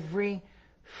 Every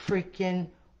freaking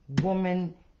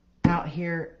woman out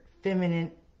here,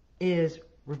 feminine, is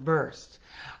reversed.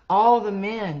 All the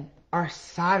men are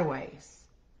sideways.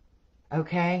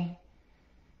 Okay?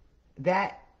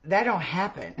 That don't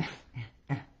happen.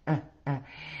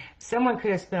 Someone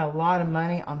could have spent a lot of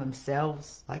money on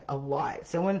themselves, like a lot.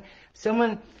 Someone,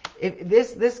 if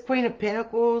this Queen of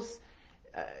Pentacles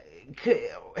could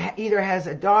either has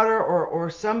a daughter or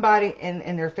somebody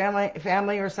in their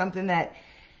family or something that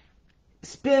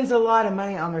spends a lot of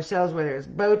money on themselves, whether it's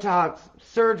Botox,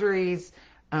 surgeries,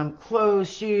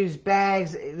 clothes, shoes,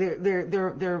 bags.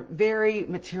 They're very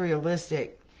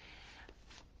materialistic.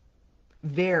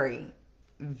 Very,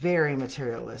 very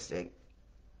materialistic.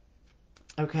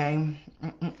 Okay.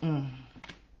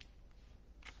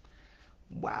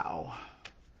 Wow.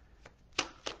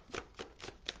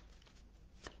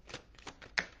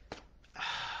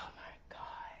 Oh my God.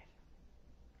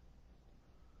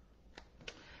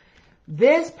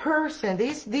 This person,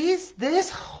 this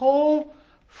whole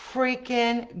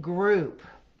freaking group,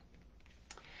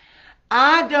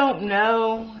 I don't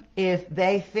know if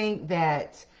they think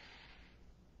that,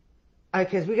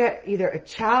 because we got either a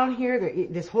child here,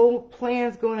 this whole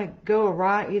plan's going to go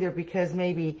awry, either because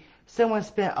maybe someone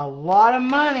spent a lot of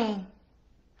money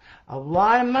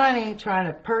trying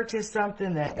to purchase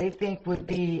something that they think would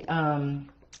be,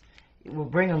 will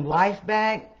bring them life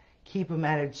back, keep them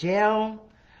out of jail,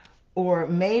 or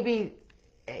maybe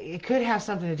it could have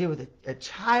something to do with a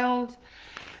child.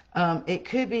 It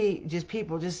could be just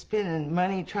people just spending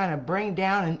money trying to bring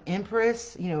down an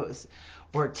empress,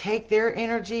 or take their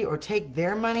energy or take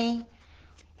their money.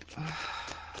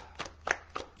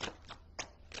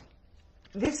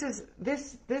 This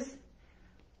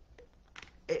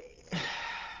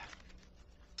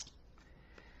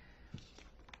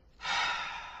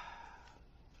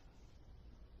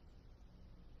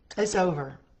it's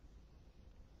over.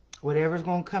 Whatever's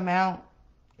going to come out,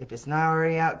 if it's not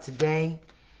already out today,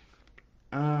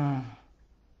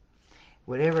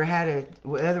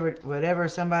 whatever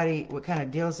somebody, what kind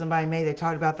of deal somebody made, they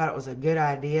talked about, thought it was a good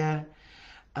idea.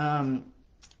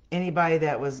 Anybody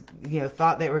that was,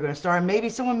 thought they were going to star, maybe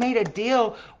someone made a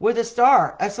deal with a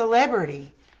star, a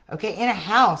celebrity, okay, in a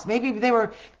house. Maybe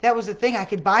that was the thing. I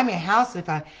could buy me a house if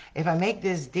I make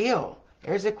this deal.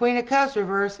 Here's the Queen of Cups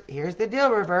reversed. Here's the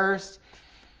deal reversed.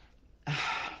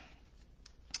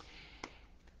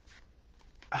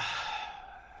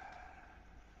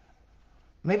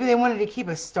 Maybe they wanted to keep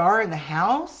a star in the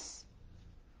house.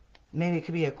 Maybe it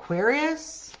could be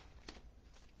Aquarius.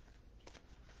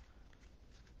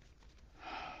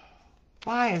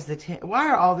 Why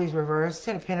are all these reversed?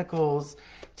 10 of Pentacles,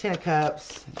 10 of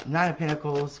Cups, 9 of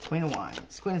Pentacles, Queen of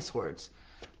Wands, Queen of Swords.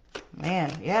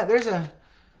 Man, yeah, there's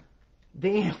the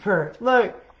Emperor.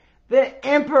 Look, the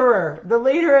Emperor, the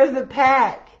leader of the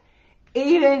pack,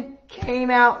 even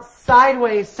came out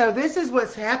sideways. So this is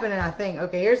what's happening, I think.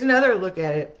 Okay, here's another look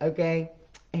at it, okay?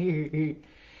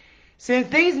 Since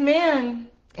these men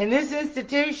in this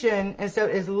institution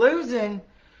is losing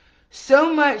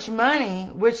so much money,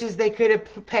 which is they could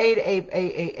have paid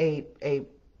a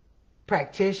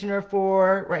practitioner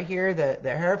for, right here, the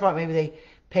Hierophant. Maybe they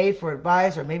paid for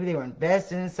advice, or maybe they were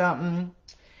investing in something.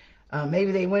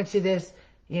 Maybe they went to this,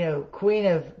 Queen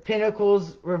of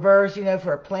Pentacles reverse,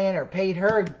 for a plan, or paid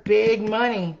her big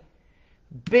money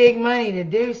to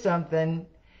do something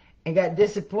and got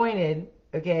disappointed,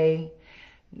 okay?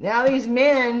 Now these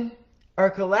men are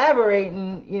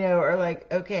collaborating, are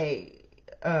like, okay,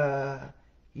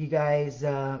 you guys,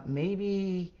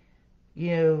 maybe,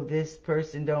 this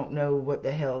person don't know what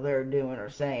the hell they're doing or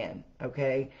saying,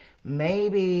 okay?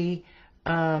 Maybe,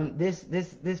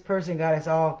 this person got us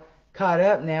all caught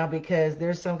up now because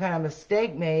there's some kind of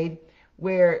mistake made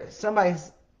where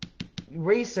somebody's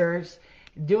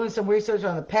doing some research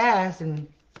on the past, and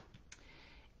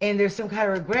there's some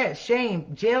kind of regret,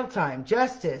 shame, jail time,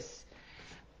 justice.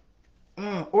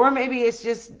 Or maybe it's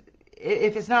just,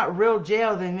 if it's not real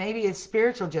jail, then maybe it's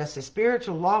spiritual justice.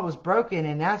 Spiritual law was broken,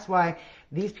 and that's why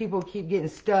these people keep getting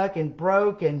stuck and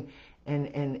broke, and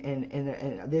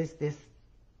this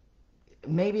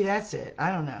maybe that's it.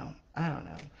 I don't know.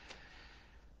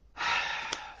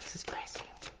 This is crazy.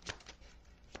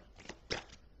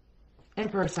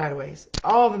 Emperor sideways.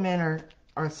 All the men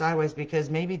are sideways because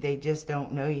maybe they just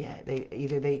don't know yet.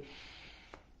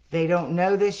 They don't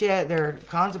know this yet. They're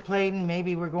contemplating.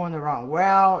 Maybe we're going the wrong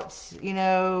route.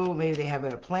 Maybe they have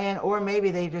a plan, or maybe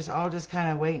they just all just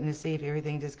kind of waiting to see if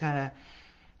everything just kind of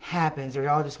happens. They're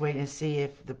all just waiting to see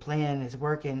if the plan is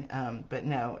working. But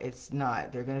no, it's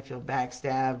not. They're going to feel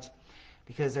backstabbed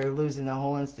because they're losing the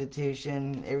whole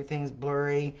institution. Everything's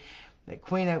blurry. The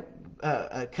Queen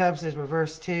of Cups is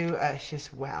reversed too. It's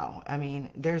just wow. I mean,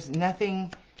 there's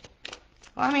nothing.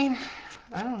 Well, I mean,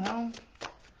 I don't know.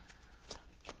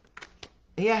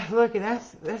 Yeah, look, and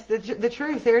that's the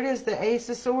truth. There it is, the Ace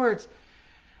of Swords.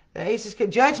 The Ace of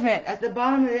Judgment at the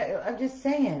bottom of it. I'm just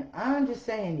saying,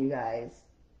 you guys.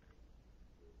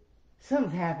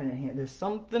 Something's happening here. There's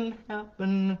something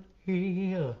happening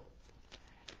here.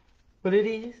 What it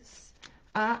is,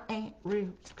 I ain't real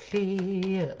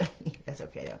clear. That's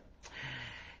okay though.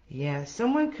 Yeah,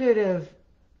 someone could have.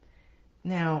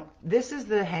 Now, this is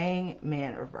the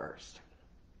Hangman reversed.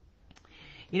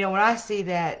 When I see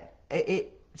that,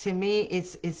 it to me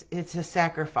it's a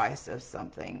sacrifice of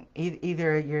something.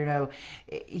 Either you're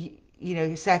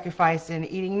sacrificing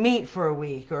eating meat for a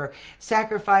week, or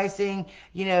sacrificing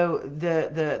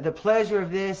the pleasure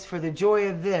of this for the joy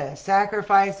of this,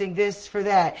 sacrificing this for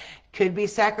that. Could be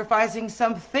sacrificing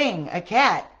something, a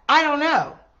cat, I don't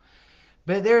know,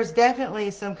 but there's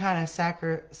definitely some kind of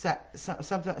something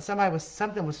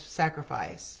was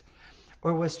sacrificed,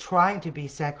 or was trying to be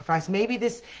sacrificed. Maybe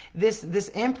this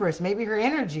empress, maybe her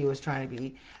energy was trying to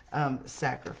be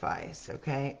sacrificed.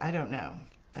 Okay, I don't know.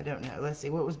 Let's see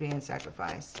what was being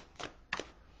sacrificed.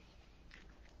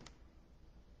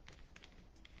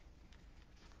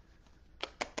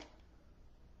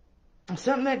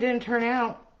 Something that didn't turn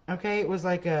out. Okay, it was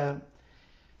like it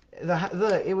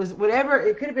was whatever.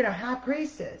 It could have been a high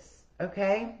priestess.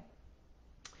 Okay.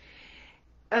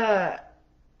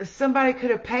 Somebody could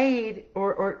have paid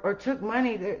or took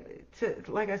money to,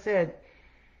 like I said,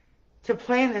 to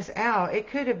plan this out. It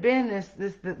could have been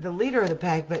the leader of the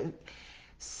pack, but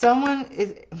someone's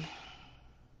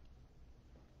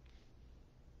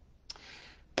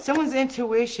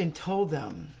intuition told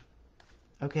them.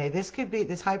 Okay, this could be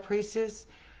this high priestess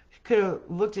could have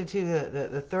looked into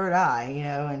the third eye,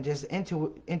 and just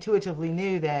intuitively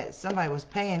knew that somebody was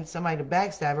paying somebody to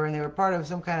backstab her, and they were part of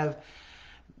some kind of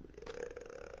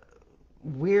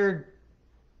weird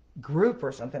group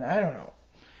or something. I don't know.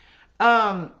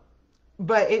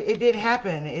 But it did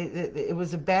happen. It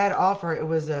was a bad offer.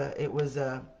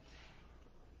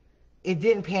 It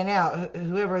didn't pan out.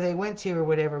 Whoever they went to or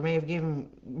whatever may have given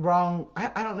wrong.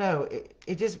 I don't know.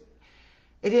 It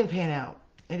didn't pan out.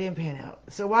 It didn't pan out.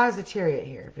 So why is the Chariot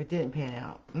here if it didn't pan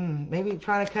out? Maybe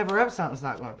trying to cover up something's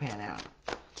not going to pan out.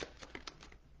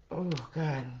 Oh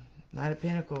God, Knight of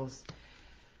Pentacles.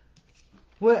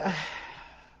 What?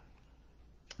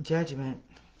 Judgment.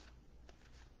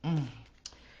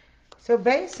 So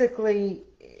basically,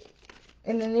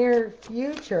 in the near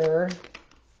future,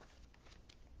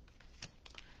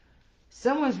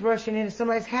 someone's rushing into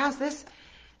somebody's house.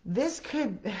 This is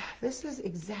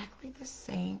exactly the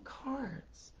same cards.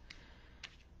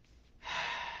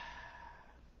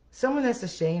 Someone that's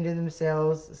ashamed of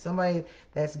themselves, somebody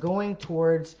that's going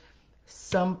towards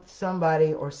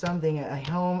somebody or something, a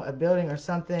home, a building or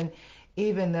something,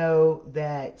 even though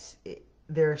that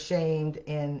they're ashamed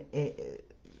and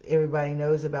everybody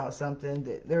knows about something,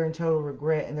 that they're in total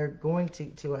regret, and they're going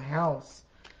to a house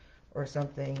or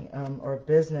something, or a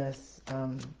business.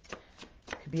 Could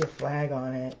be a flag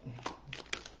on it.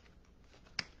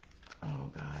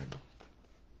 Oh God.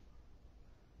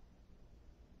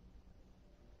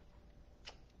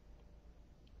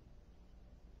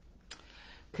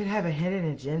 Could have a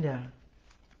hidden agenda.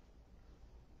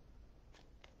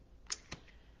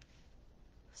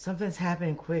 Something's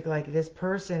happening quick. Like this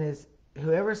person is,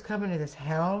 whoever's coming to this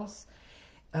house,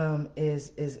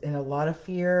 is in a lot of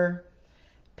fear,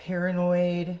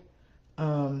 paranoid.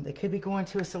 They could be going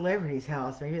to a celebrity's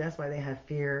house. Maybe that's why they have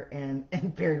fear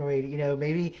and paranoid.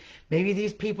 Maybe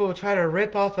these people try to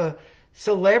rip off a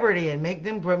celebrity and make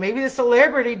them grow. Maybe the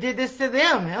celebrity did this to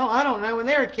them. Hell, I don't know. When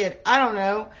they were a kid, I don't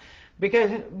know.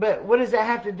 But what does that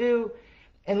have to do?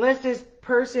 Unless this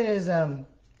person is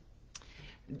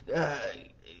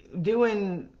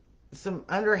doing some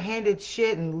underhanded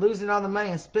shit and losing all the money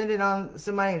and spending on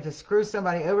somebody to screw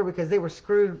somebody over because they were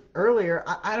screwed earlier.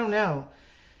 I don't know.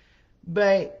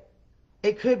 But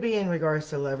it could be in regards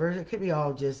to lovers. It could be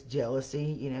all just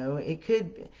jealousy, It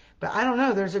could, but I don't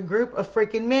know. There's a group of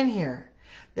freaking men here.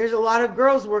 There's a lot of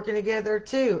girls working together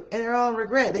too, and they're all in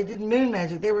regret. They did moon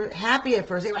magic. They were happy at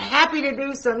first. They were happy to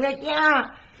do something. Like,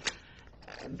 yeah,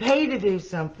 pay to do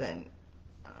something.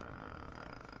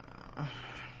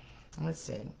 Let's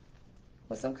see.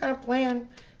 Well, some kind of plan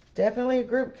Definitely a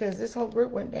group, because this whole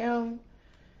group went down.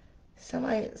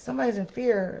 Somebody's in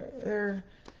fear.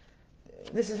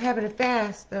 This is happening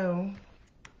fast, though.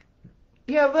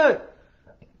 Yeah, look.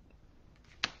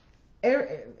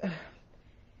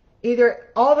 Either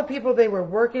all the people they were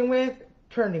working with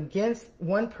turned against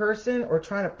one person or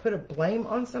trying to put a blame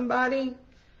on somebody,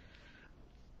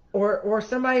 or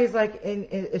somebody's like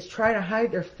is trying to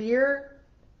hide their fear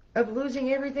of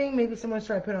losing everything. Maybe someone's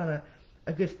trying to put on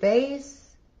a good face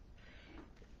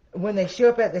when they show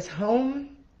up at this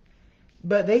home,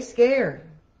 but they scared.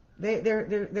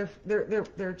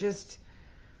 They're just,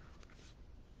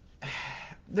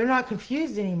 they're not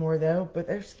confused anymore though, but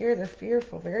they're scared. They're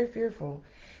fearful, very fearful.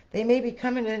 They may be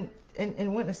coming in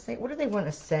and want to say, what do they want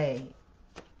to say?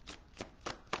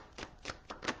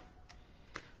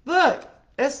 Look,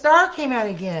 a star came out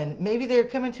again. Maybe they're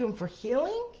coming to him for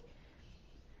healing.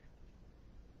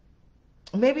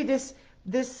 Maybe this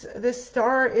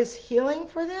star is healing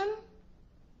for them.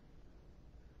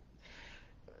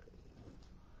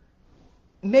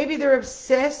 Maybe they're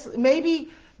obsessed.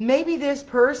 Maybe this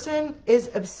person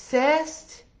is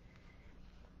obsessed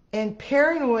and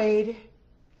paranoid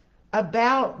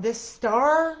about this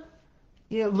star.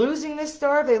 You know, losing this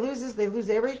star. If they lose this, they lose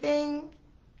everything.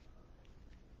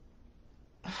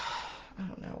 I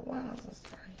don't know. Why is this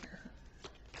star here?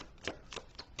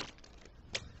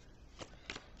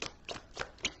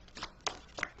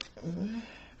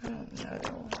 I don't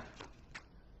know.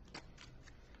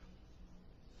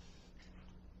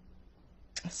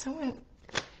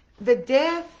 The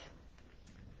death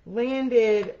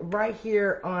landed right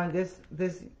here on this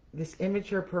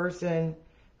immature person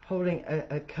holding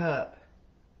a cup.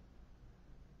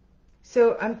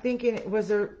 So I'm thinking, was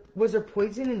there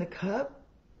poison in the cup?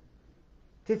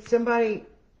 Did somebody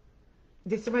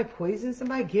poison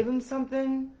somebody? Give them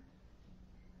something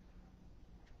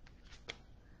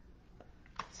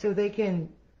so they can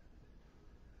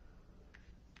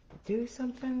do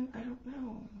something? I don't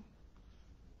know.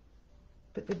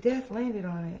 But the death landed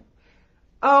on it.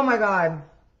 Oh my God.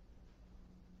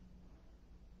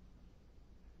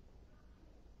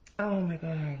 Oh my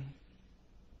God.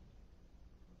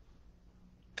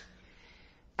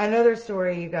 Another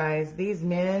story, you guys. These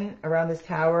men around this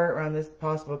tower, around this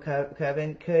possible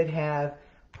coven, could have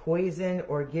poisoned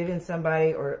or given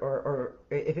somebody, or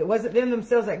if it wasn't them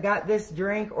themselves that got this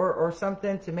drink or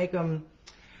something to make them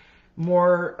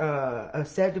more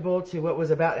acceptable to what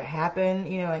was about to happen.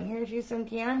 You know, like, here's you some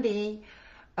candy.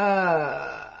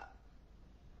 There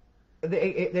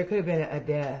could have been a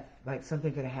death. Like,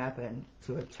 something could have happened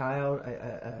to a child,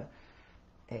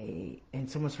 and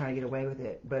someone's trying to get away with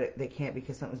it, but they can't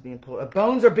because something's being pulled up.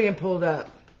 Bones are being pulled up.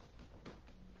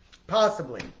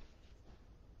 Possibly.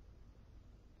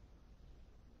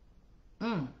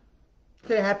 Could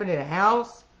have happened in a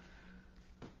house.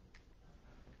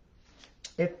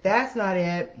 If that's not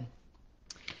it,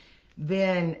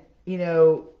 then, you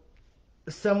know,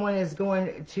 someone is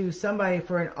going to somebody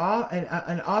for an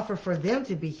offer for them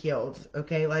to be healed.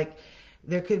 Okay, like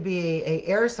there could be a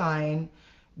air sign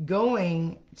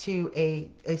going to a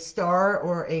star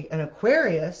or an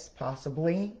Aquarius,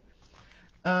 possibly,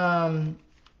 to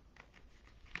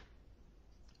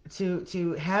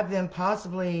have them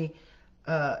possibly,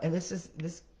 and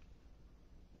this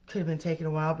could have been taken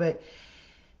a while, but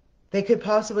they could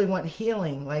possibly want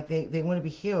healing, like they want to be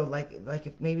healed, like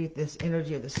if maybe this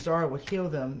energy of the star would heal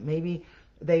them. Maybe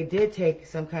they did take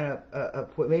some kind of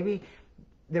maybe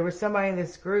there was somebody in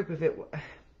this group. If it,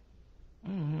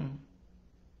 hold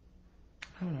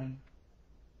on.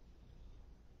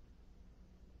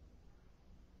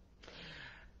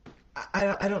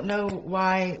 I don't know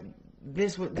why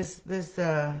this it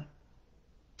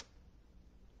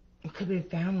could be a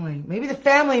family. Maybe the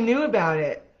family knew about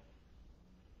it.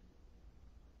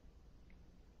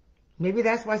 Maybe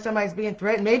that's why somebody's being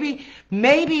threatened.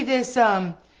 Maybe this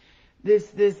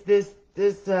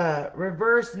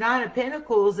reverse Nine of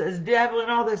Pentacles, as devil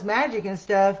and all this magic and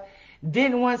stuff,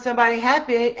 didn't want somebody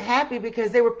happy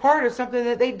because they were part of something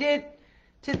that they did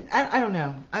to. I don't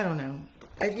know.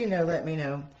 If you know, let me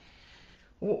know.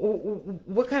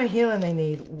 What kind of healing they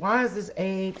need? Why is this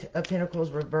Eight of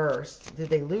Pentacles reversed? Did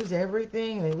they lose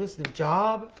everything? Did they lose their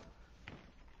job?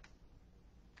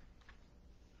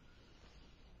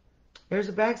 There's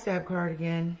a backstab card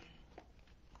again.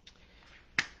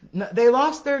 No, they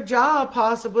lost their job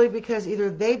possibly because either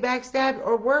they backstabbed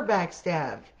or were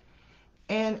backstabbed.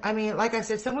 And I mean, like I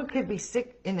said, someone could be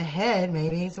sick in the head,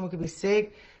 maybe. Someone could be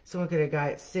sick. Someone could have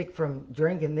got sick from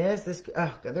drinking this.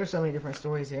 Oh God, there's so many different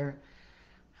stories here.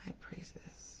 High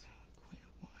Priestess, Queen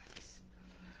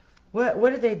of What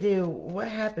did they do? What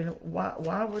happened?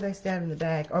 Why were they stabbed in the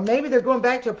back? Or maybe they're going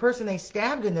back to a person they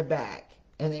stabbed in the back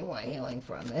and they want healing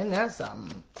from. And that's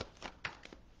something.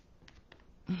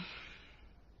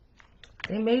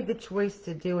 They made the choice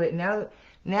to do it. Now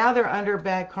they're under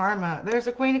bad karma. There's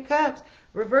a Queen of Cups.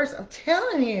 Reverse. I'm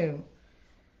telling you.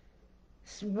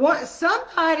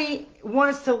 Somebody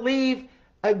wants to leave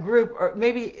a group, or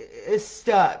maybe is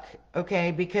stuck,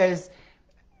 okay, because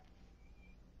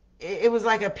it was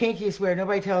like a pinky swear.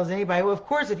 Nobody tells anybody. Well, of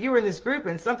course, if you were in this group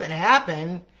and something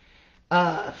happened,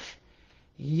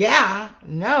 yeah,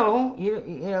 no, you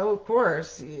know, of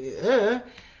course,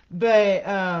 but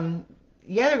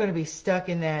yeah, they're going to be stuck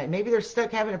in that. Maybe they're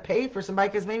stuck having to pay for somebody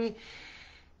because maybe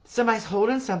somebody's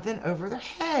holding something over their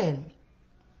head.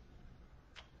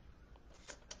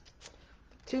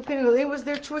 Two Pentacles. It was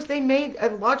their choice. They made a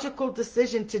logical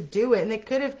decision to do it, and they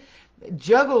could have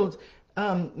juggled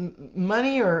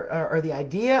money or the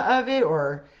idea of it,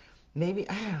 or maybe,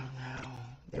 I don't know.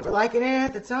 They were liking it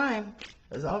at the time.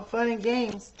 It was all fun and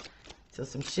games till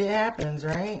some shit happens,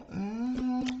 right?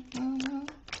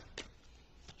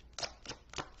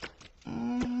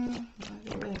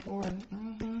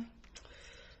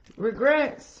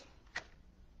 Regrets.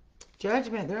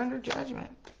 Judgment. They're under judgment.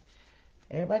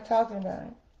 Everybody talking about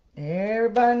it.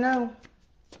 Everybody know.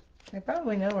 They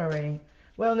probably know already.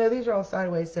 Well, no, these are all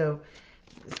sideways, so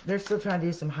they're still trying to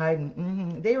do some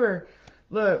hiding. They were,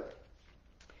 look,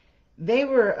 they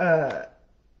were,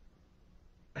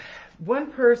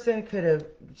 one person could have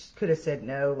said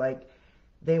no, like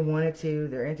they wanted to.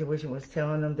 Their intuition was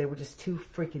telling them. They were just too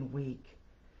freaking weak.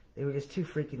 They were just too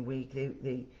freaking weak.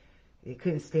 They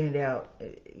couldn't stand out,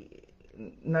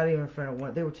 not even in front of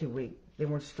one. They were too weak. They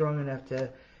weren't strong enough to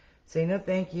say, no,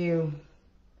 thank you,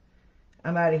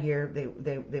 I'm out of here.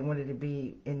 They wanted to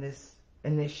be in this,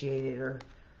 initiated,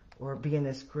 or be in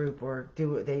this group, or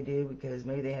do what they do because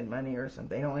maybe they had money or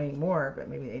something. They don't anymore, but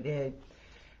maybe they did.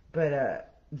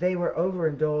 But they were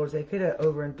overindulged. They could have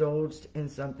overindulged in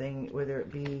something, whether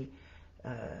it be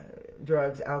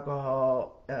drugs,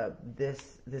 alcohol,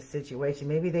 this situation.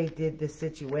 Maybe they did this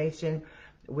situation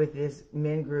with this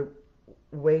men group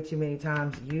way too many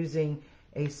times, using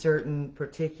a certain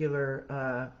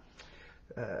particular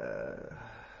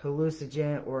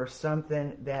hallucinogen or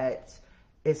something that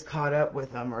is caught up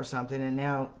with them or something, and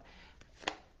now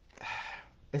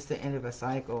it's the end of a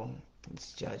cycle.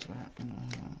 It's judgment.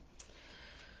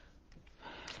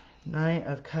 Nine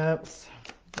of Cups.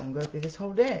 I'm going to go through this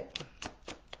whole deck.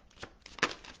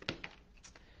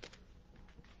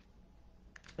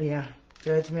 Yeah,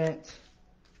 judgment,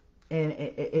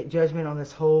 and judgment on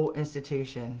this whole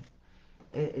institution.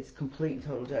 It's complete and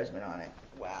total judgment on it.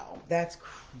 Wow, that's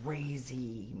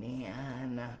crazy,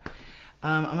 man.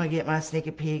 I'm gonna get my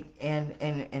sneaky peek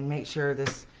and make sure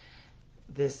this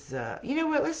you know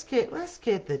what? Let's get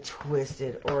the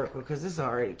twisted oracle, because this is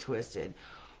already twisted.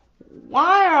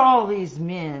 Why are all these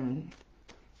men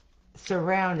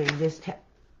surrounding this?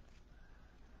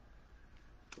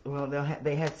 Well,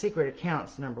 they had secret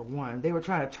accounts. Number one, they were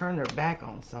trying to turn their back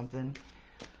on something.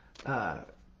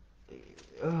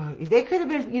 They could have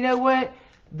been, you know what?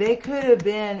 They could have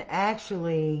been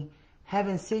actually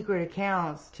having secret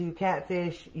accounts to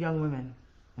catfish young women.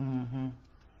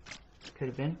 Could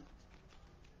have been.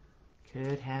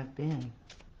 Could have been.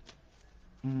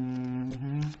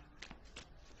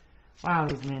 Wow,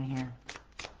 these men here.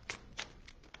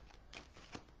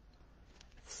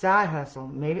 Side hustle,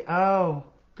 maybe. Oh,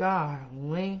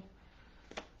 golly.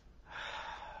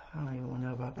 I don't even want to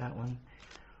know about that one.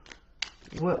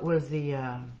 What was the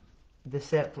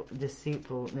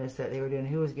deceitfulness that they were doing?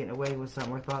 Who was getting away with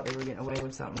something, or thought they were getting away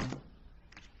with something?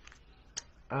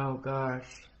 Oh gosh.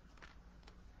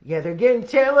 Yeah, they're getting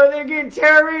terror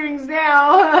readings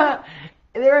now.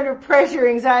 They're under pressure,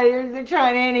 anxiety. They're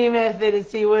trying any method to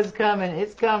see what's coming.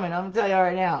 It's coming. I'm gonna tell you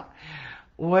right now.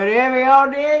 Whatever y'all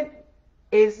did,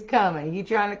 it's coming. You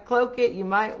trying to cloak it? You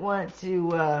might want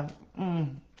to.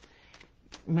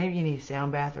 Maybe you need a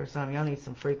sound bath or something. Y'all need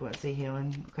some frequency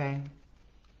healing, okay?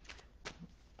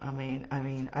 I mean,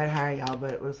 I'd hire y'all,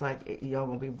 but it was like y'all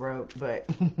gonna be broke. But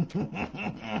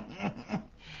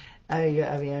I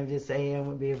mean, I'm just saying, I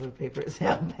won't be able to pay for a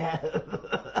sound bath.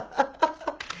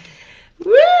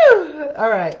 Woo! All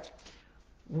right.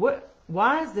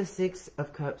 Why is the Six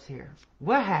of Cups here?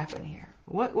 What happened here?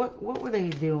 What were they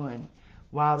doing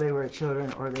while they were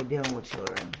children, or are they dealing with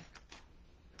children?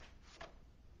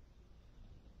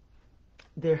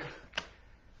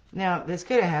 Now, this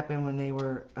could have happened when they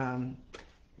were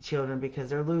children, because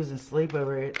they're losing sleep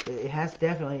over it. It has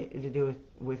definitely to do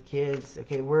with kids.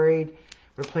 Okay, worried,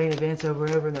 replaying events over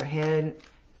and over in their head,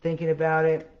 thinking about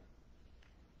it.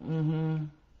 Mm-hmm.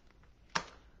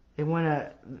 They want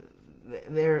to.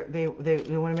 They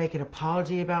want to make an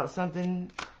apology about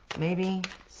something. Maybe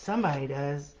somebody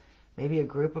does. Maybe a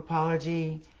group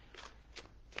apology.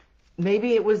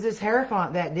 Maybe it was this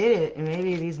Hierophant that did it, and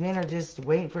maybe these men are just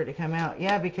waiting for it to come out.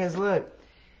 Yeah, because look,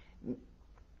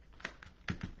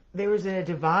 there was a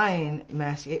divine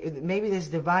masculine. Maybe this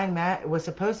divine was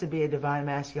supposed to be a divine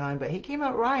masculine, but he came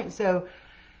out right. So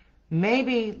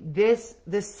maybe this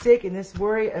sick and this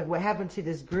worry of what happened to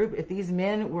this group, if these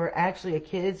men were actually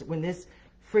kids when this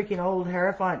freaking old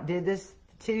Hierophant did this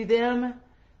to them,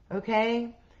 okay,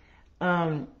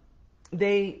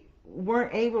 they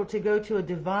weren't able to go to a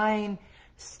divine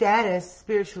status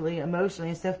spiritually, emotionally,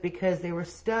 and stuff because they were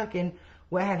stuck in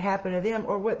what had happened to them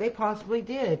or what they possibly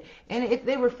did. And if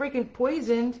they were freaking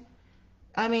poisoned,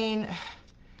 I mean,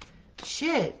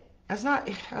 shit, that's not,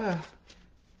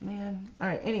 man. All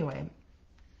right, anyway.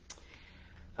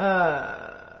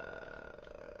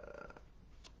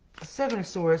 Seven of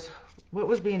Swords, what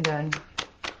was being done?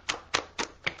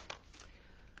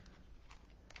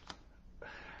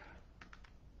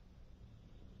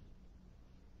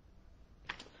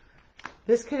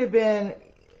 This could have been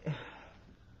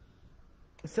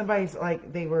somebody's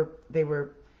like they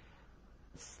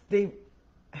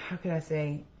how can I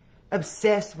say,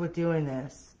 obsessed with doing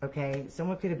this. Okay,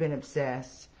 someone could have been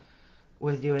obsessed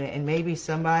with doing it, and maybe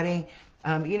somebody,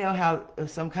 you know how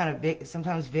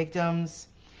sometimes victims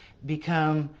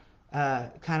become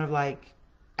kind of like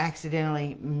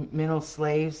accidentally mental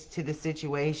slaves to the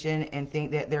situation and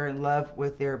think that they're in love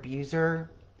with their abuser.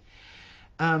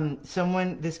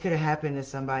 This could have happened to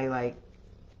somebody, like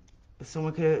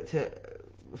someone could have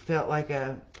felt like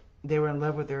they were in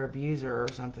love with their abuser or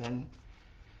something.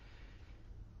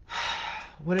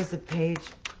 What is the page?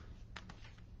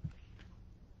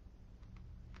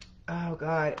 Oh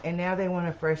God! And now they want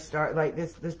a fresh start. Like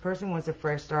this person wants a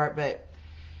fresh start, but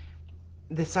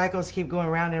the cycles keep going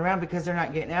round and around because they're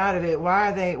not getting out of it.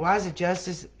 Why is the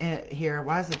justice here?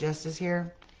 Why is the justice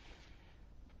here?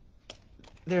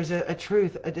 There's a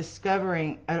truth, a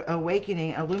discovering, a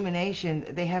awakening, illumination.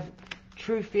 They have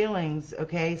true feelings,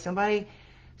 okay?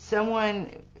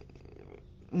 Someone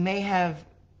may have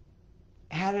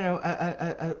had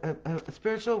a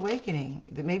spiritual awakening,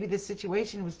 that maybe this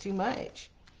situation was too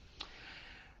much.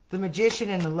 The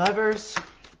Magician and the Lovers.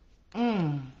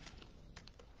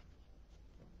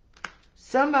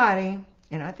 Somebody,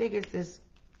 and I think it's this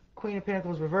Queen of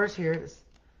Pentacles reverse here,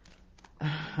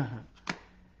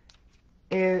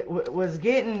 it was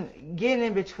getting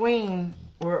in between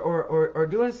or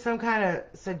doing some kind of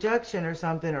seduction or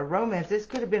something, or romance. This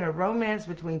could have been a romance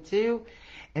between two,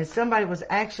 and somebody was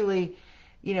actually,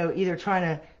 either trying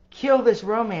to kill this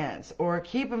romance or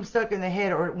keep them stuck in the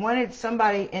head, or wanted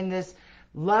somebody in this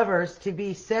lovers to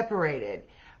be separated.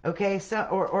 Okay, so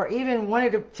or even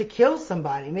wanted to kill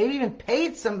somebody, maybe even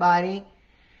paid somebody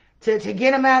to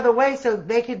get them out of the way so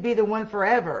they could be the one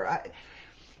forever.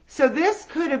 So this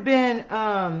could have been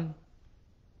an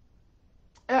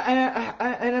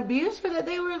abuser that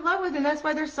they were in love with, and that's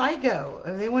why they're psycho.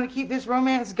 They want to keep this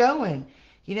romance going.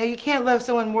 You can't love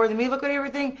someone more than me. Look at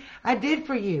everything I did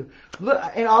for you. Look,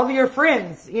 and all of your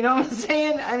friends. You know what I'm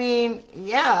saying? I mean,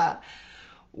 yeah.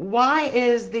 Why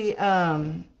is the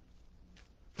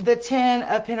Ten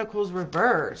of Pentacles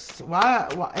reversed?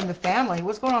 Why in the family?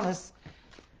 What's going on?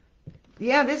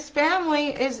 This family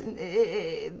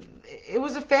it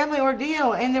was a family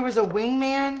ordeal, and there was a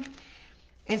wingman,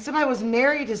 and somebody was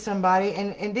married to somebody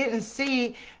and didn't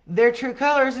see their true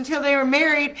colors until they were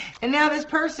married, and now this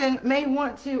person may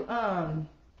want to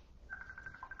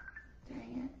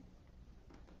dang it.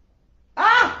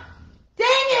 Ah!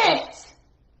 Dang it!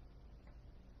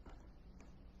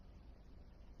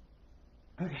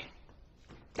 Okay.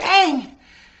 Dang!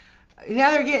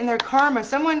 Now they're getting their karma.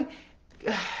 Someone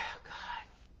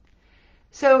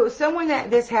that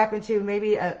this happened to,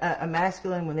 maybe a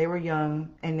masculine when they were young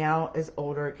and now is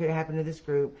older. It could have happened to this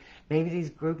group. Maybe this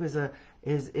group is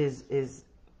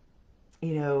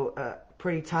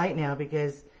pretty tight now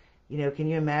because, can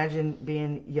you imagine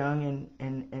being young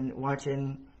and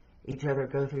watching each other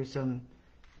go through some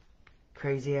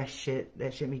crazy ass shit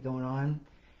that shouldn't be going on?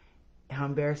 How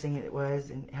embarrassing it was,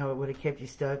 and how it would have kept you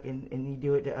stuck, and you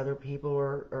do it to other people,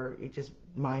 or it just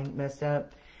mind messed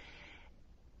up.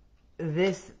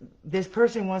 This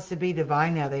person wants to be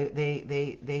divine now.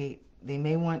 They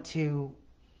may want to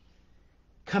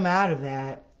come out of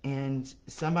that, and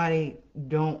somebody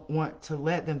don't want to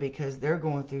let them because they're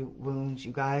going through wounds,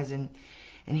 you guys. And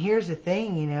here's the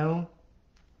thing,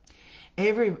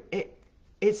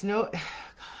 it's no God.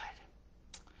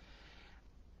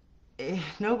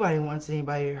 Nobody wants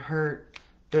anybody to hurt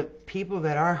the people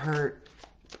that are hurt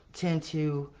tend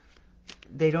to,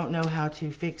 they don't know how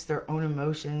to fix their own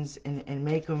emotions and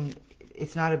make them,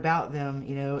 it's not about them,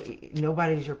 you know,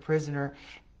 nobody's your prisoner.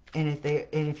 And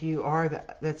if you are,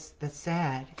 that's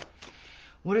sad.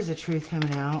 What is the truth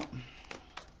coming out?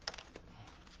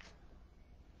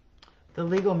 The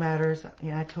legal matters.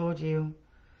 Yeah, I told you.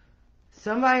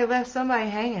 Somebody left somebody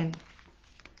hanging.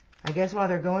 I guess while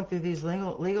they're going through these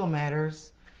legal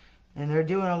matters, and they're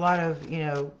doing a lot of, you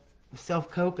know,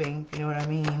 self-coping, if you know what I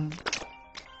mean.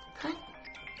 Okay.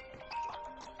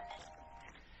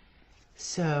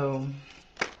 So,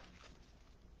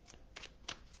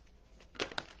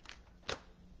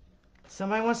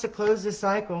 somebody wants to close the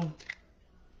cycle.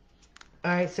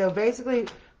 All right, so basically,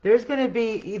 there's going to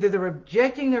be either the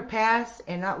rejecting their past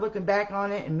and not looking back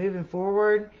on it and moving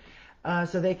forward,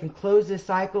 so they can close this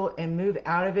cycle and move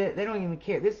out of it. They don't even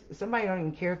care. Somebody don't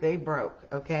even care if they broke.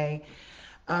 Okay,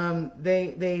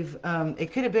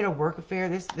 it could have been a work affair.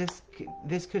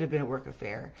 This could have been a work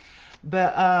affair,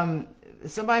 but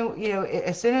somebody, you know,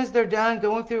 as soon as they're done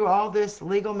going through all this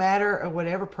legal matter or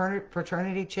whatever,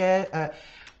 paternity check.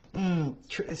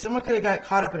 Someone could have got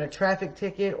caught up in a traffic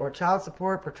ticket or child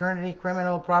support, paternity,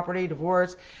 criminal, property,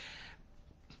 divorce,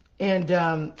 and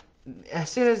as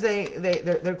soon as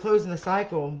they're closing the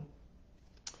cycle,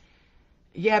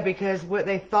 yeah, because what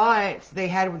they thought they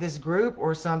had with this group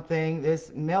or something,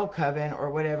 this male coven or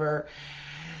whatever,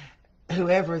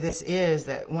 whoever this is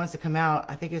that wants to come out,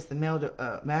 I think it's the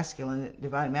male masculine,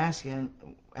 divine masculine,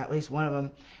 at least one of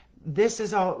them. This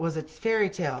is all was a fairy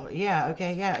tale. Yeah,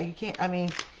 okay, yeah, you can't. I mean.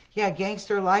 Yeah,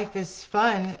 gangster life is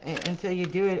fun until you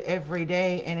do it every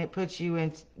day and it puts you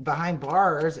in behind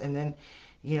bars and then,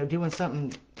 you know, doing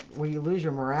something where you lose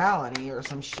your morality or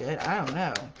some shit. I don't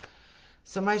know.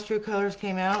 Somebody's true colors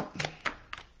came out.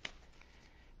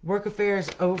 Work affair is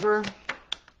over.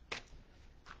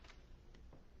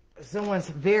 Someone's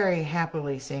very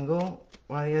happily single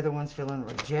while the other one's feeling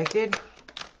rejected.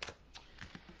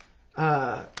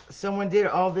 Someone did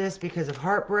all this because of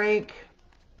heartbreak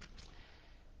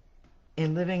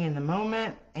and living in the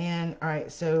moment. And all right,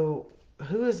 so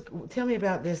tell me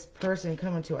about this person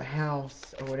coming to a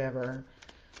house or whatever.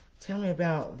 Tell me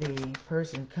about the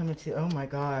person coming to, oh my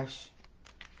gosh.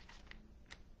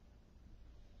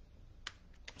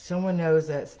 Someone knows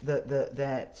that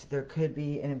that there could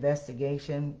be an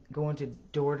investigation, going to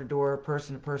door,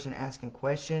 person to person, asking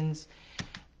questions,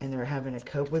 and they're having to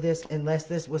cope with this, unless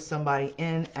this was somebody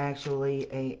in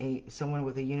actually someone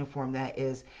with a uniform that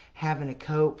is having to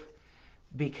cope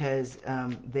because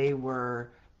they were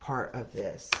part of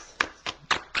this.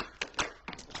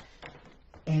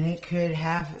 And it could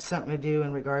have something to do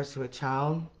in regards to a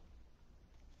child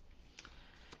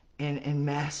and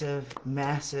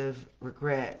massive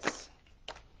regrets.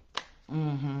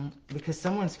 Because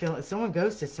someone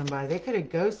ghosted somebody. They could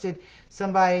have ghosted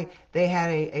somebody they had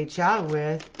a child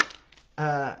with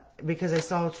because they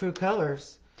saw true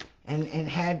colors and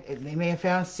they may have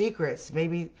found secrets.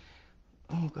 Maybe,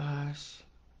 oh gosh,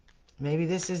 maybe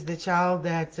this is the child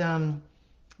that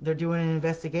they're doing an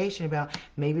investigation about.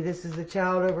 Maybe this is the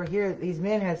child over here that these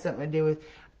men had something to do with.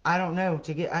 I don't know.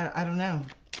 I don't know.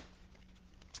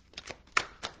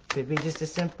 Could be just a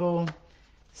simple,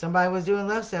 somebody was doing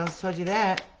love sales, told you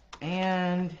that,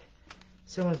 and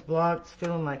someone's blocked,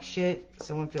 feeling like shit,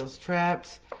 someone feels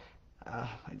trapped,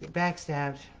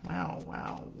 backstabbed.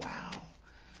 Wow.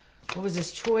 What was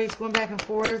this choice going back and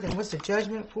forth, and what's the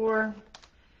judgment for?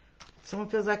 Someone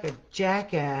feels like a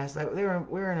jackass, like they were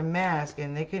wearing a mask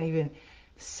and they couldn't even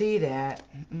see that.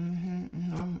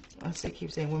 Let's see,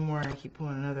 keep saying one more and I keep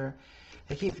pulling another.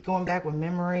 I keep going back with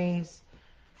memories.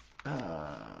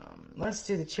 Let's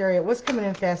do the Chariot. What's coming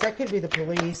in fast? That could be the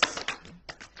police.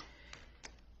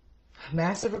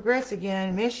 Massive regrets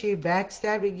again. Miss you.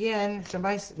 Backstabbed again.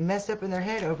 Somebody messed up in their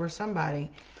head over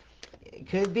somebody. It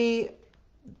could be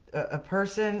a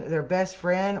person, their best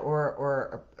friend,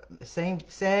 or same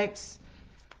sex.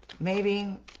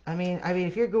 Maybe. I mean,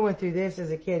 if you're going through this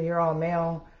as a kid and you're all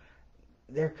male,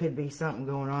 there could be something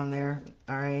going on there.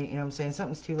 All right. You know what I'm saying?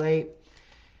 Something's too late.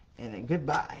 And then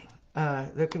goodbye.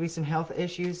 There could be some health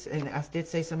issues, and I did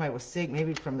say somebody was sick,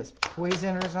 maybe from this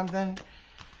poison or something,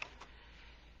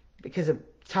 because of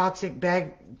toxic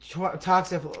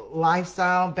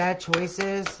lifestyle, bad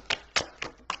choices.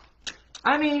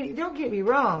 I mean, don't get me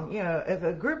wrong. You know, if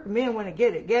a group of men want to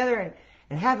get together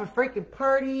and have a freaking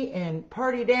party and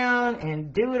party down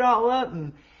and do it all up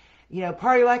and, you know,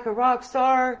 party like a rock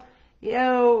star, you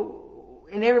know,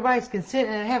 and everybody's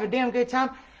consenting and have a damn good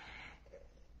time,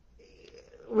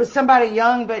 with somebody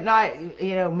young but not,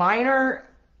 you know, minor,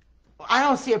 I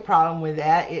don't see a problem with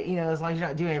that, as long as you're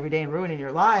not doing it every day and ruining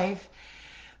your life.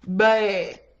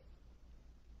 But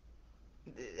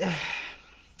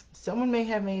someone may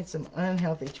have made some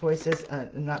unhealthy choices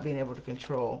and not being able to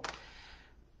control.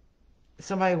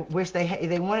 Somebody wished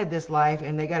they wanted this life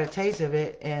and they got a taste of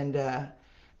it and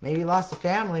maybe lost a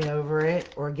family over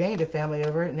it or gained a family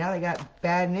over it. Now they got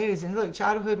bad news. And look,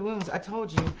 childhood wounds, I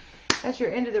told you. That's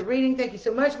your end of the reading. Thank you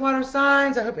so much, water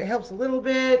signs. I hope it helps a little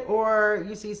bit or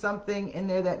you see something in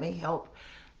there that may help.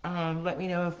 Let me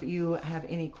know if you have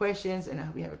any questions and I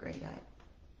hope you have a great night.